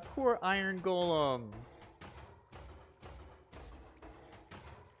 Oh, that poor iron golem.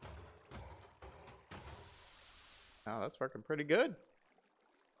 Oh, that's working pretty good.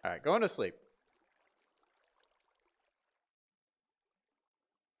 All right, going to sleep.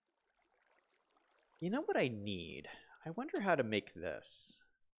 You know what I need? I wonder how to make this.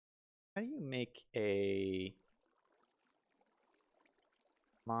 How do you make a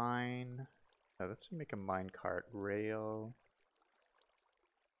mine? Oh, let's make a mine cart. Rail.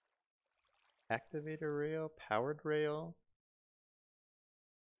 Activator rail. Powered rail.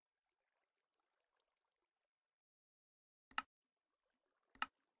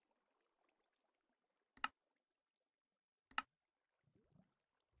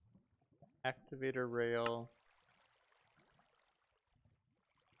 Activator rail.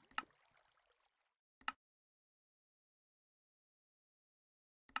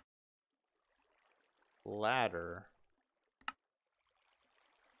 Ladder.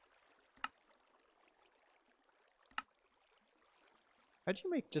 How'd you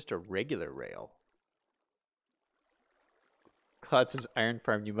make just a regular rail? Claude says, Iron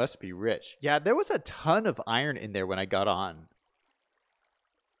Farm, you must be rich. Yeah, there was a ton of iron in there when I got on.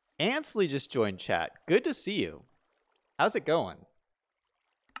 Ansley just joined chat. Good to see you. How's it going?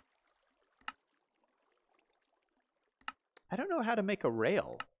 I don't know how to make a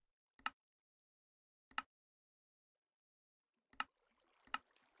rail.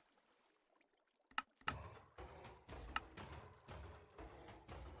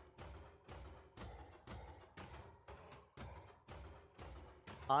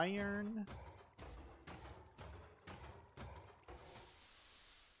 iron.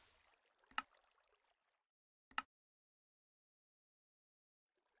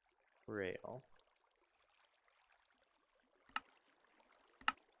 Rail.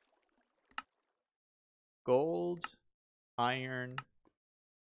 Gold, iron,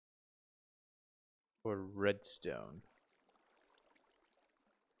 or redstone.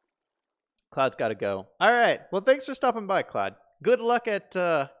 Claude's got to go. All right. Well, thanks for stopping by, Claude. Good luck at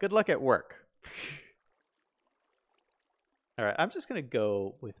work. All right. I'm just gonna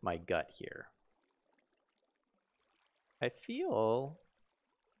go with my gut here. I feel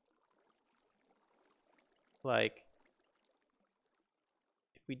like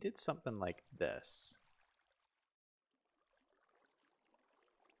if we did something like this.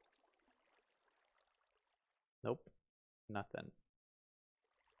 Nope. Nothing.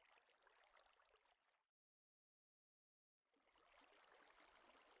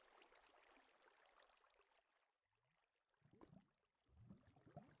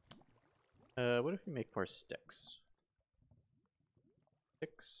 What if we make more sticks?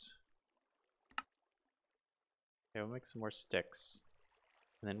 Sticks. Okay, we'll make some more sticks.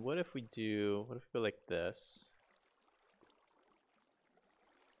 And then what if we go like this?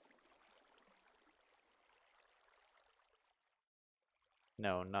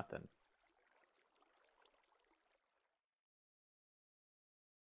 No, nothing.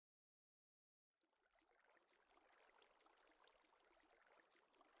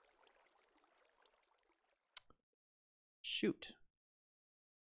 Shoot.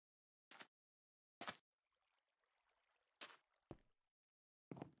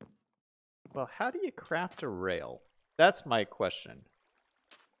 Well, how do you craft a rail? That's my question.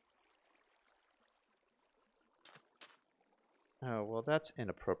 Oh, well, that's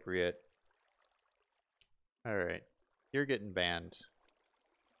inappropriate. All right. You're getting banned.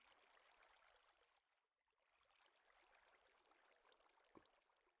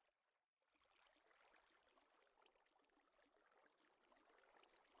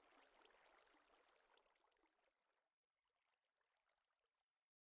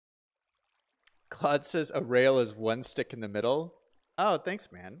 Claude says a rail is one stick in the middle. Oh,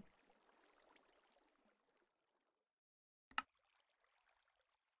 thanks, man.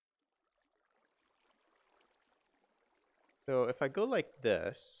 So if I go like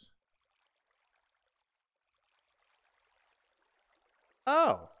this.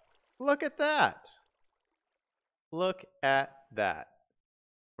 Oh, look at that. Look at that.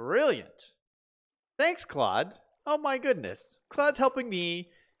 Brilliant. Thanks, Claude. Oh my goodness. Claude's helping me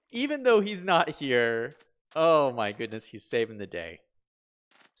even though he's not here. Oh my goodness, he's saving the day.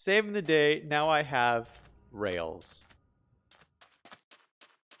 Saving the day. Now I have rails.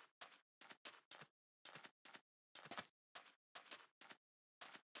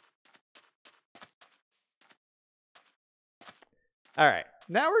 All right.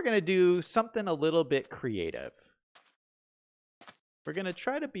 Now we're going to do something a little bit creative. We're going to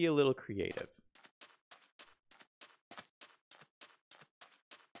try to be a little creative.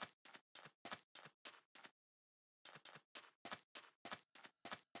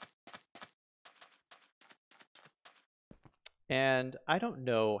 And I don't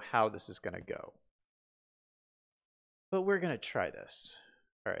know how this is going to go. But we're going to try this.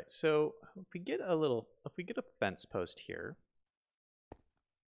 All right. So if we get a fence post here.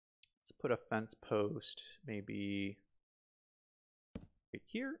 Let's put a fence post maybe right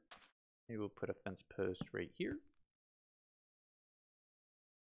here. Maybe we'll put a fence post right here.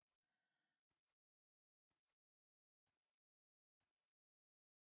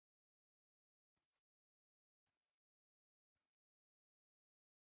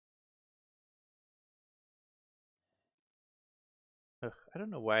 Ugh, I don't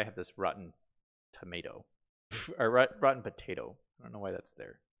know why I have this rotten tomato or rotten potato. I don't know why that's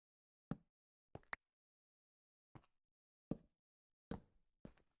there.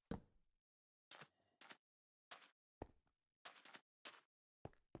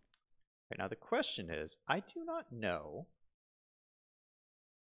 Right, now the question is, I do not know.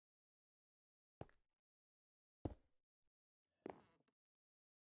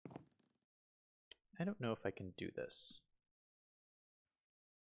 I don't know if I can do this.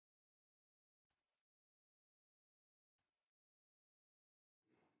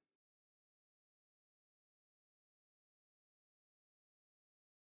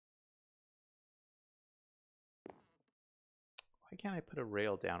 Why can't I put a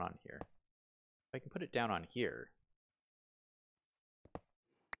rail down on here? I can put it down on here.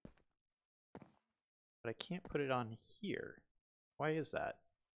 But I can't put it on here. Why is that?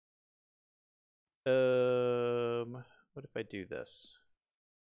 What if I do this?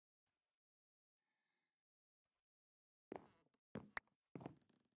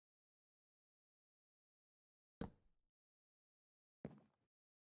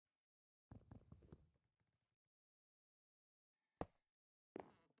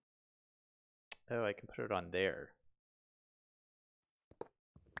 Oh, I can put it on there.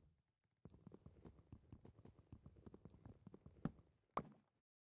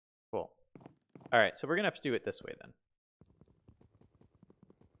 Cool. All right, so we're gonna have to do it this way then.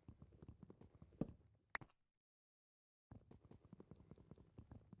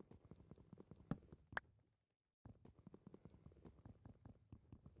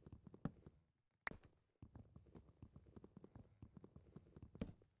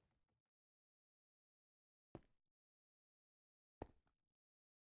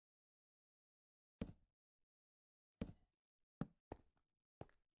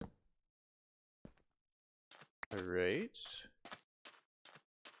 All right.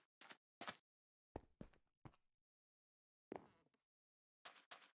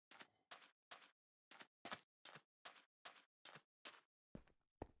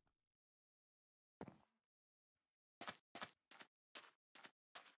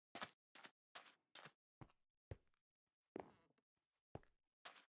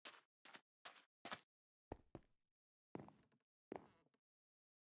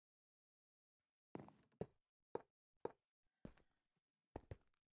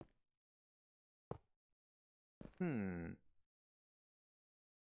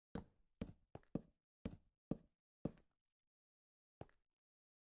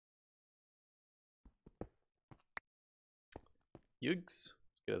 Yugs.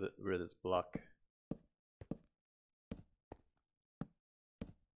 Let's get rid of this block.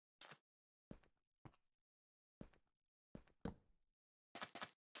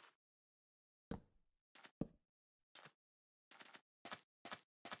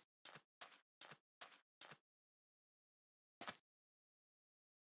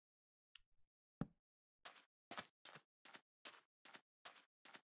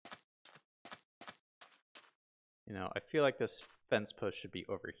 You know, I feel like this fence post should be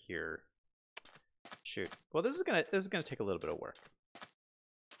over here. Shoot. Well, this is gonna take a little bit of work.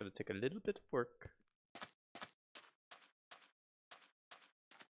 It's gonna take a little bit of work.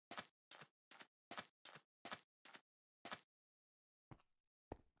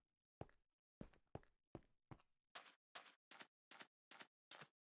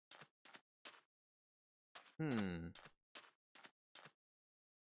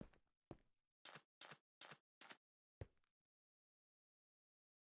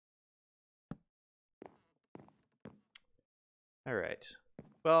 All right.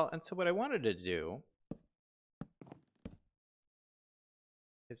 Well, and so what I wanted to do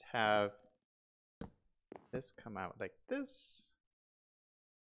is have this come out like this.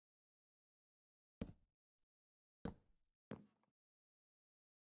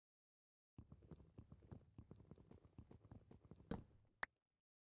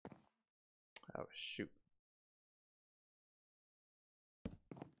 Oh, shoot.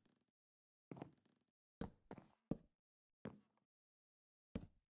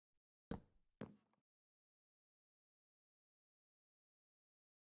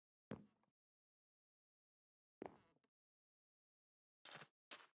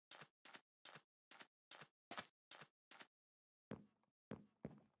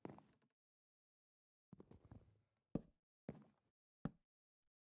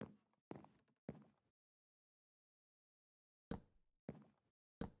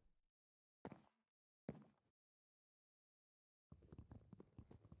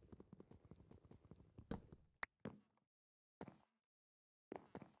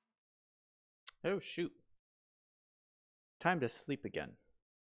 Oh, shoot. Time to sleep again.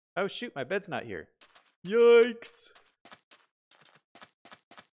 Oh, shoot, my bed's not here. Yikes.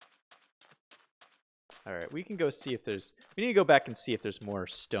 All right, we can go see if there's... We need to go back and see if there's more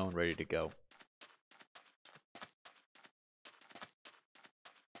stone ready to go.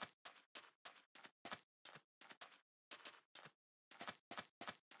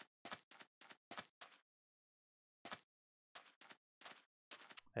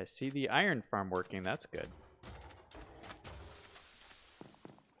 I see the iron farm working. That's good.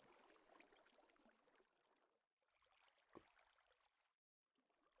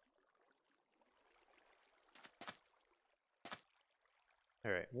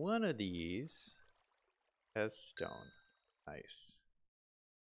 All right, one of these has stone. Nice.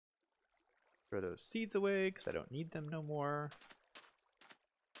 Throw those seeds away because I don't need them no more.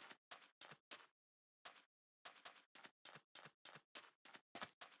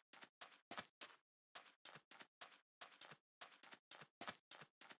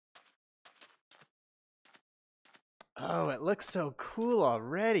 Oh, it looks so cool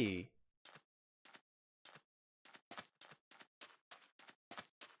already.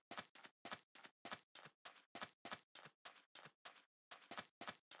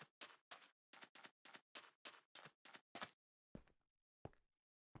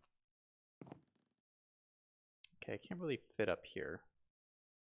 Okay, I can't really fit up here.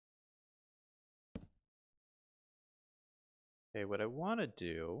 Okay, what I want to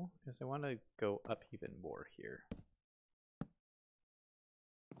do is I want to go up even more here.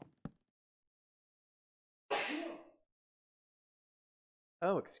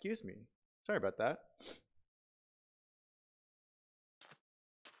 Oh, excuse me. Sorry about that.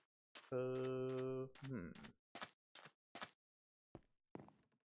 Hmm.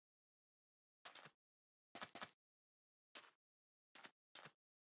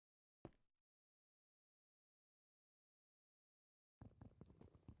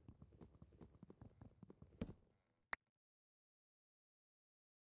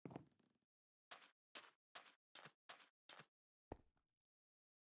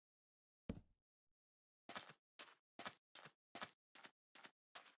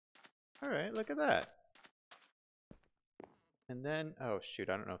 All right, look at that. And then, oh shoot,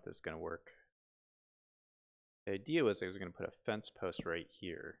 I don't know if this is gonna work. The idea was I was gonna put a fence post right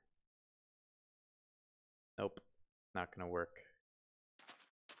here. Nope, not gonna work.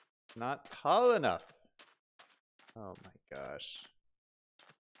 Not tall enough. Oh my gosh.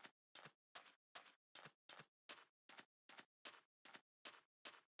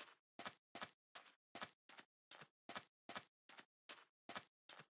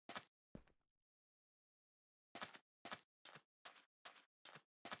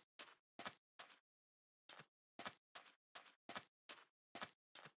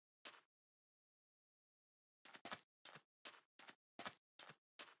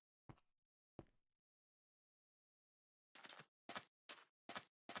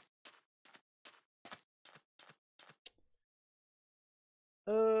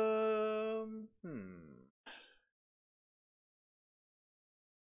 Hmm.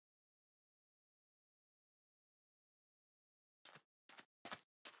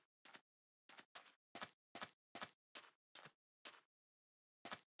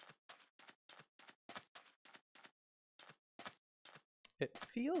 It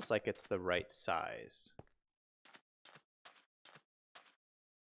feels like it's the right size.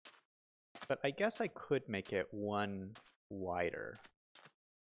 But I guess I could make it one wider.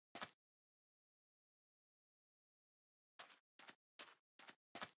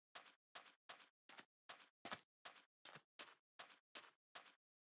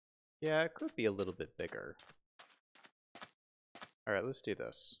 Yeah, it could be a little bit bigger. All right, let's do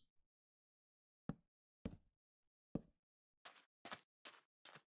this.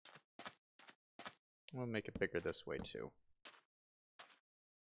 We'll make it bigger this way too.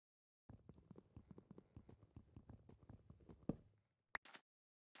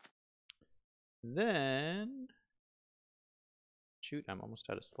 Then, shoot, I'm almost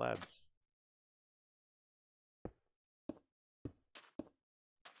out of slabs.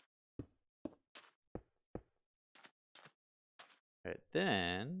 All right,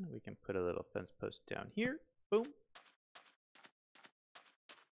 then we can put a little fence post down here. Boom.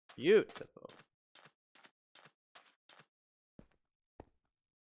 Beautiful.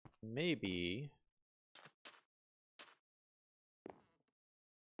 Maybe.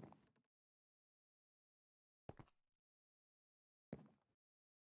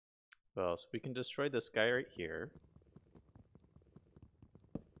 Well, so we can destroy this guy right here.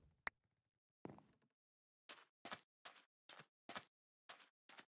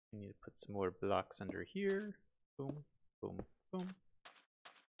 We need to put some more blocks under here. Boom, boom, boom.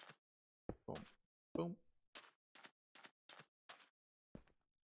 Boom, boom.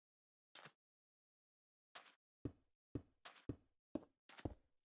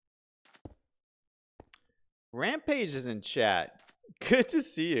 Rampage is in chat. Good to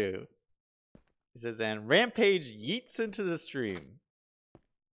see you. He says, and Rampage yeets into the stream.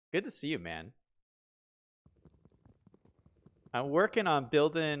 Good to see you, man. I'm working on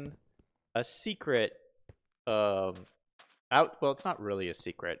building a secret well, it's not really a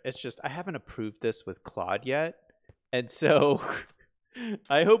secret. It's just I haven't approved this with Claude yet. And so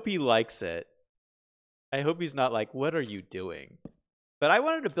I hope he likes it. I hope he's not like, what are you doing? But I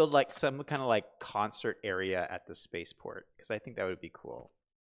wanted to build like some kind of like concert area at the spaceport because I think that would be cool.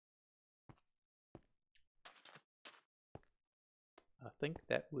 I think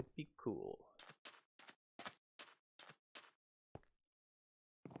that would be cool.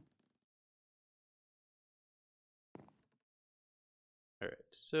 All right,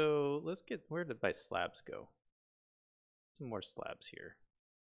 so let's get, where did my slabs go? Some more slabs here.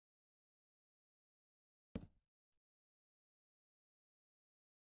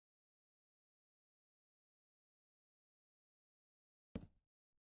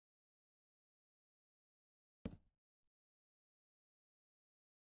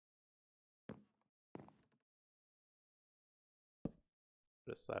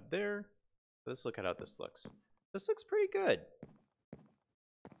 Put a slab there. Let's look at how this looks. This looks pretty good.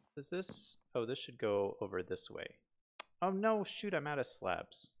 Does this... Oh, this should go over this way. Oh no, shoot, I'm out of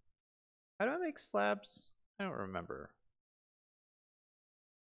slabs. How do I make slabs? I don't remember.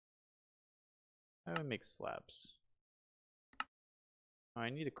 How do I make slabs? Oh, I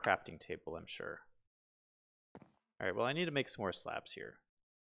need a crafting table, I'm sure. Alright, well I need to make some more slabs here.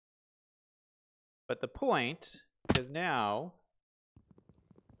 But the point is now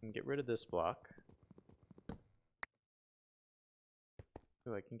I can get rid of this block.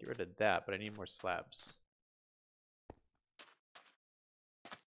 Oh, I can get rid of that, but I need more slabs.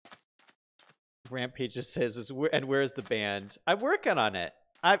 Rampage just says, and where's the band? I'm working on it.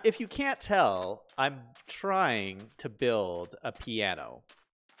 If you can't tell, I'm trying to build a piano.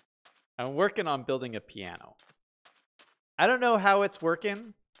 I'm working on building a piano. I don't know how it's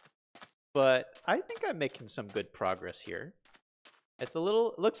working, but I think I'm making some good progress here. It's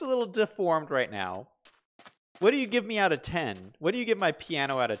looks a little deformed right now. What do you give me out of 10? What do you give my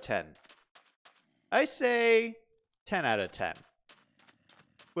piano out of 10? I say 10 out of 10.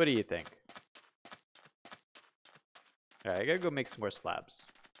 What do you think? All right, I gotta go make some more slabs.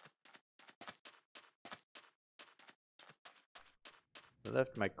 I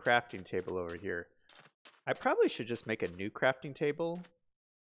left my crafting table over here. I probably should just make a new crafting table,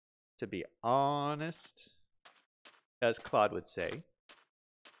 to be honest, as Claude would say.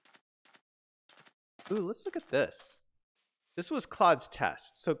 Ooh, let's look at this. This was Claude's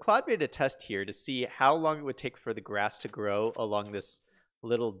test. So Claude made a test here to see how long it would take for the grass to grow along this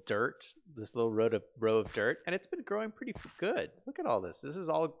little dirt, this little row of dirt, and it's been growing pretty good. Look at all this. This is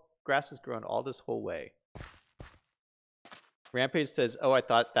all grass has grown all this whole way. Rampage says, "Oh, I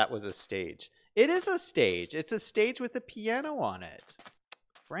thought that was a stage." It is a stage. It's a stage with a piano on it.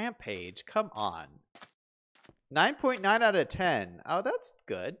 Rampage, come on. 9.9 out of 10. Oh, that's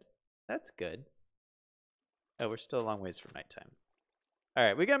good. That's good. Oh, we're still a long ways from nighttime. All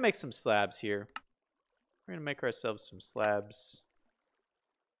right, we gotta make some slabs here. We're gonna make ourselves some slabs.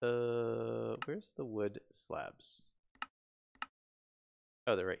 Where's the wood slabs?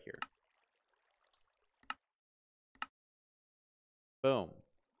 Oh, they're right here. Boom.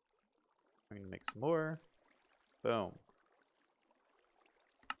 I'm gonna make some more. Boom.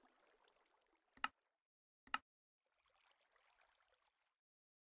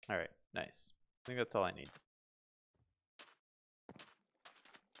 All right, nice. I think that's all I need.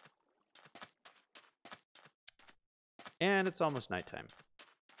 And it's almost nighttime.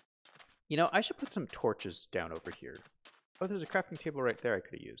 You know, I should put some torches down over here. Oh, there's a crafting table right there I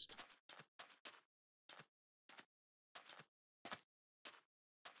could have used.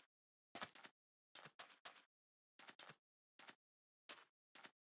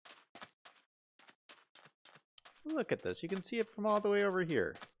 Look at this. You can see it from all the way over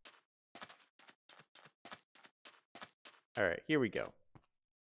here. All right, here we go.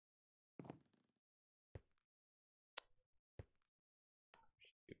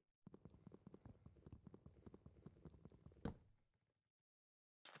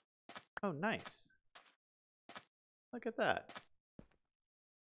 Oh, nice. Look at that.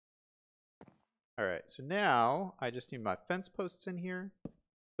 All right, so now I just need my fence posts in here.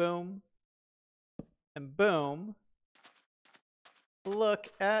 Boom. And boom. Look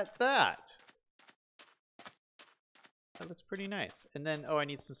at that. That looks pretty nice. And then, oh, I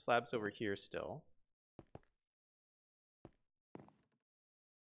need some slabs over here still.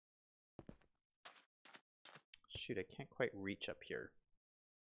 Shoot, I can't quite reach up here.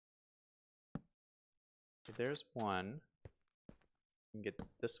 Okay, there's one. You can get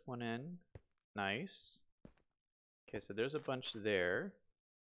this one in. Nice. Okay, so there's a bunch there.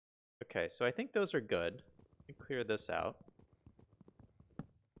 Okay, so I think those are good. Let me clear this out.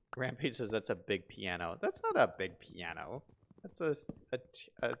 Rampage says that's a big piano. That's not a big piano. That's a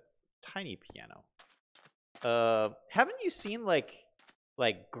tiny piano. Haven't you seen like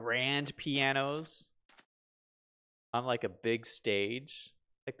grand pianos on like a big stage?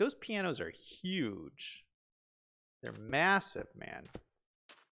 Like those pianos are huge. They're massive, man.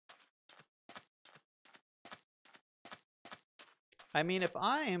 I mean, if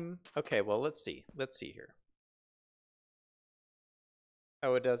I'm okay, well, let's see. Let's see here.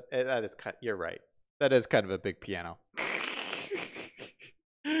 Oh, it does. That is kind. You're right. That is kind of a big piano.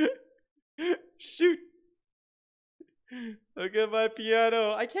 Shoot! Look at my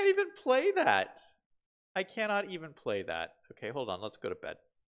piano. I can't even play that. I cannot even play that. Okay, hold on. Let's go to bed.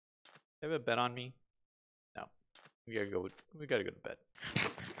 Do I have a bed on me? No. We gotta go. We gotta go to bed.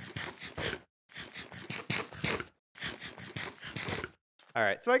 All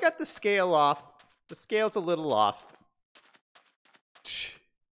right. So I got the scale off. The scale's a little off.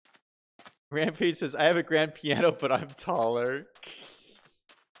 Rampage says, I have a grand piano, but I'm taller.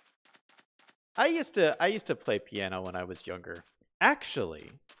 I used to play piano when I was younger.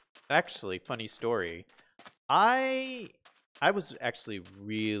 Actually, funny story. I was actually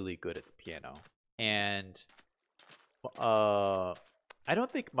really good at the piano. And I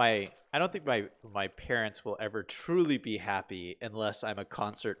don't think my parents will ever truly be happy unless I'm a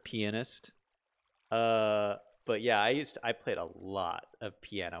concert pianist. But yeah, I played a lot of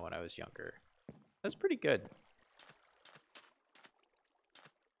piano when I was younger. That's pretty good.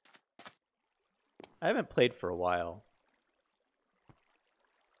 I haven't played for a while.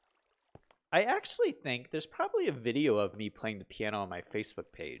 I actually think there's probably a video of me playing the piano on my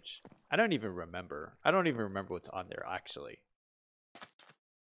Facebook page. I don't even remember. I don't even remember what's on there, actually.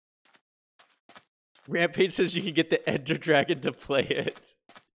 Rampage says you can get the Ender Dragon to play it.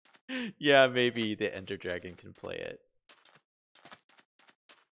 Yeah, maybe the Ender Dragon can play it.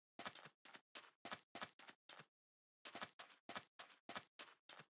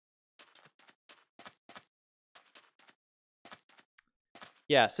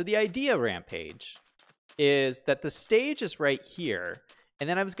 Yeah, so the idea, Rampage, is that the stage is right here, and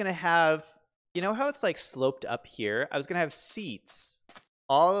then I was going to have, you know how it's like sloped up here? I was going to have seats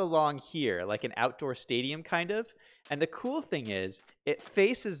all along here, like an outdoor stadium kind of. And the cool thing is, it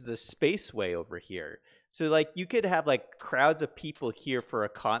faces the spaceway over here. So like you could have like crowds of people here for a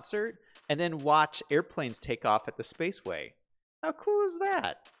concert, and then watch airplanes take off at the spaceway. How cool is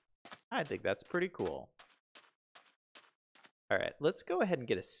that? I think that's pretty cool. All right, let's go ahead and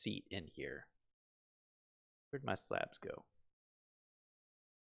get a seat in here. Where'd my slabs go?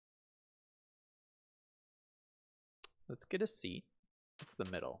 Let's get a seat. It's the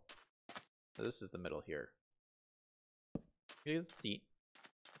middle. So this is the middle here. Get a seat.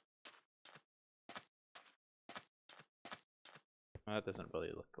 Oh, that doesn't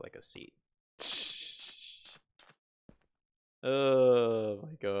really look like a seat. Oh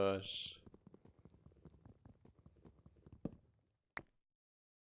my gosh.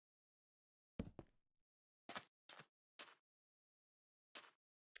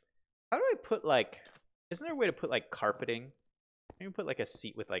 How do I put like, isn't there a way to put like carpeting? Maybe put like a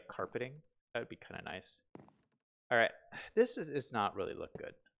seat with like carpeting. That would be kind of nice. All right, this is not really look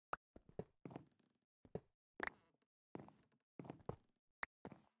good.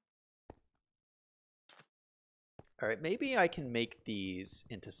 All right, maybe I can make these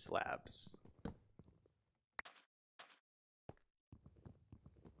into slabs.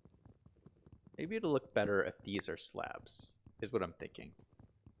 Maybe it'll look better if these are slabs, is what I'm thinking.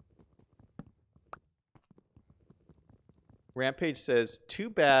 Rampage says, too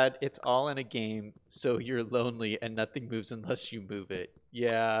bad it's all in a game, so you're lonely and nothing moves unless you move it.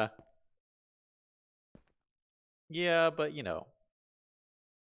 Yeah. Yeah, but you know.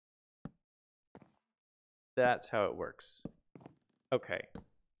 That's how it works. Okay.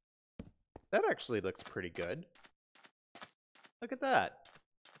 That actually looks pretty good. Look at that.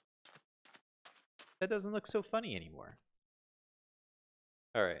 That doesn't look so funny anymore.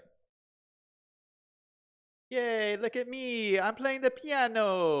 All right. Yay, look at me. I'm playing the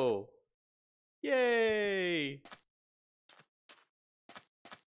piano. Yay.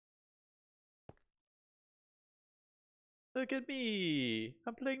 Look at me.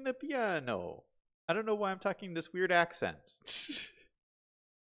 I'm playing the piano. I don't know why I'm talking this weird accent.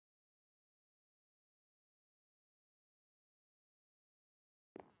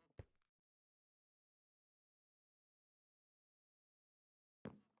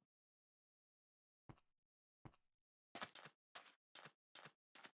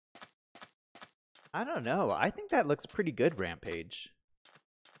 I don't know. I think that looks pretty good, Rampage.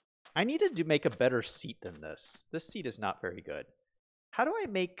 I need to make a better seat than this. This seat is not very good. How do I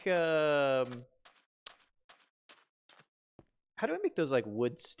make those like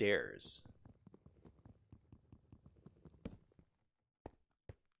wood stairs?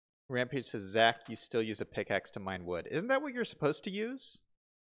 Rampage says, Zach, you still use a pickaxe to mine wood. Isn't that what you're supposed to use?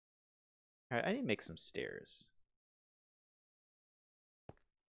 All right, I need to make some stairs.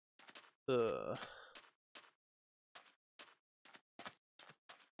 Ugh.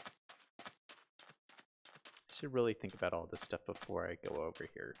 I should really think about all this stuff before I go over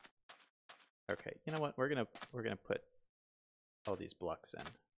here. Okay, you know what? We're gonna put all these blocks in.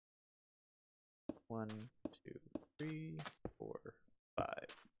 1, 2, 3, 4, 5.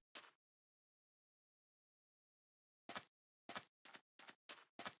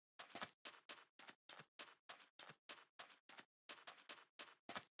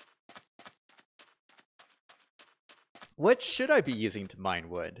 What should I be using to mine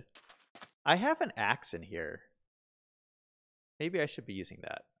wood? I have an axe in here. Maybe I should be using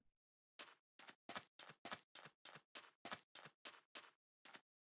that.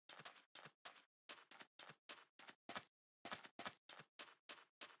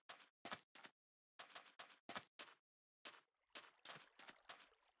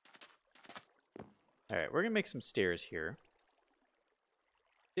 All right, we're gonna make some stairs here.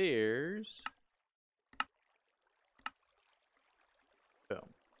 Stairs. Boom.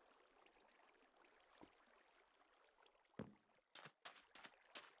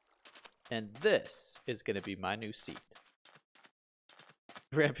 And this is gonna be my new seat.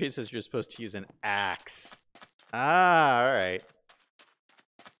 Rampage says you're supposed to use an axe. Ah, all right.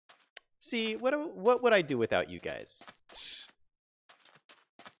 See, what would I do without you guys?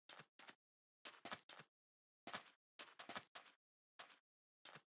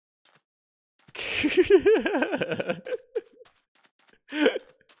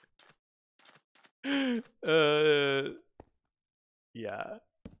 Yeah.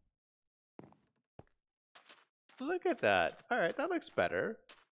 Look at that. All right, that looks better.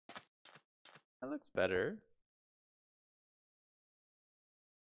 That looks better.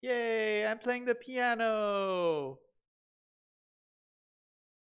 Yay, I'm playing the piano.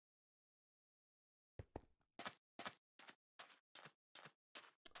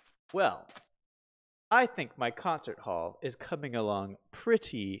 Well, I think my concert hall is coming along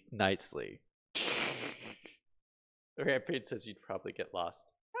pretty nicely. Rampage says you'd probably get lost.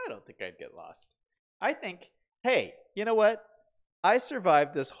 I don't think I'd get lost. I think, hey, you know what? I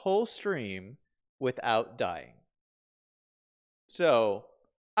survived this whole stream without dying. So,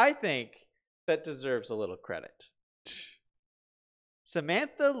 I think that deserves a little credit.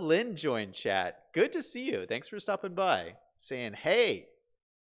 Samantha Lynn joined chat. Good to see you. Thanks for stopping by. Saying, hey.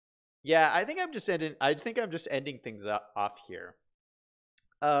 Yeah, I think I'm just ending things off here.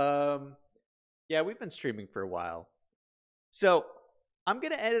 Yeah, we've been streaming for a while. So, I'm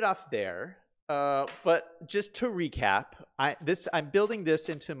going to end it off there. But just to recap, I'm building this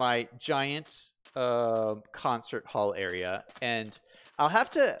into my giant concert hall area, and I'll have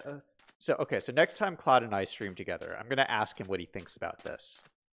to. So next time Claude and I stream together, I'm gonna ask him what he thinks about this,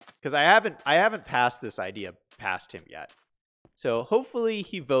 because I haven't passed this idea past him yet. So hopefully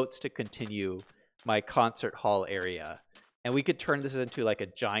he votes to continue my concert hall area, and we could turn this into like a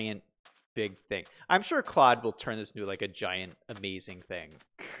giant big thing. I'm sure Claude will turn this into like a giant amazing thing.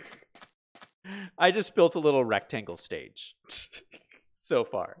 I just built a little rectangle stage so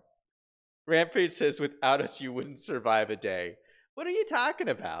far. Rampage says, without us, you wouldn't survive a day. What are you talking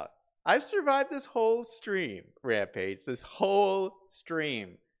about? I've survived this whole stream, Rampage. This whole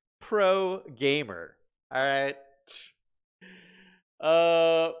stream. Pro gamer. All right.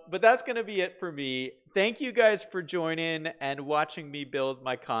 But that's going to be it for me. Thank you guys for joining and watching me build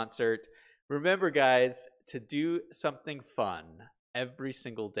my concert. Remember, guys, to do something fun every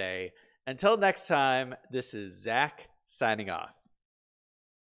single day. Until next time, this is Zach signing off.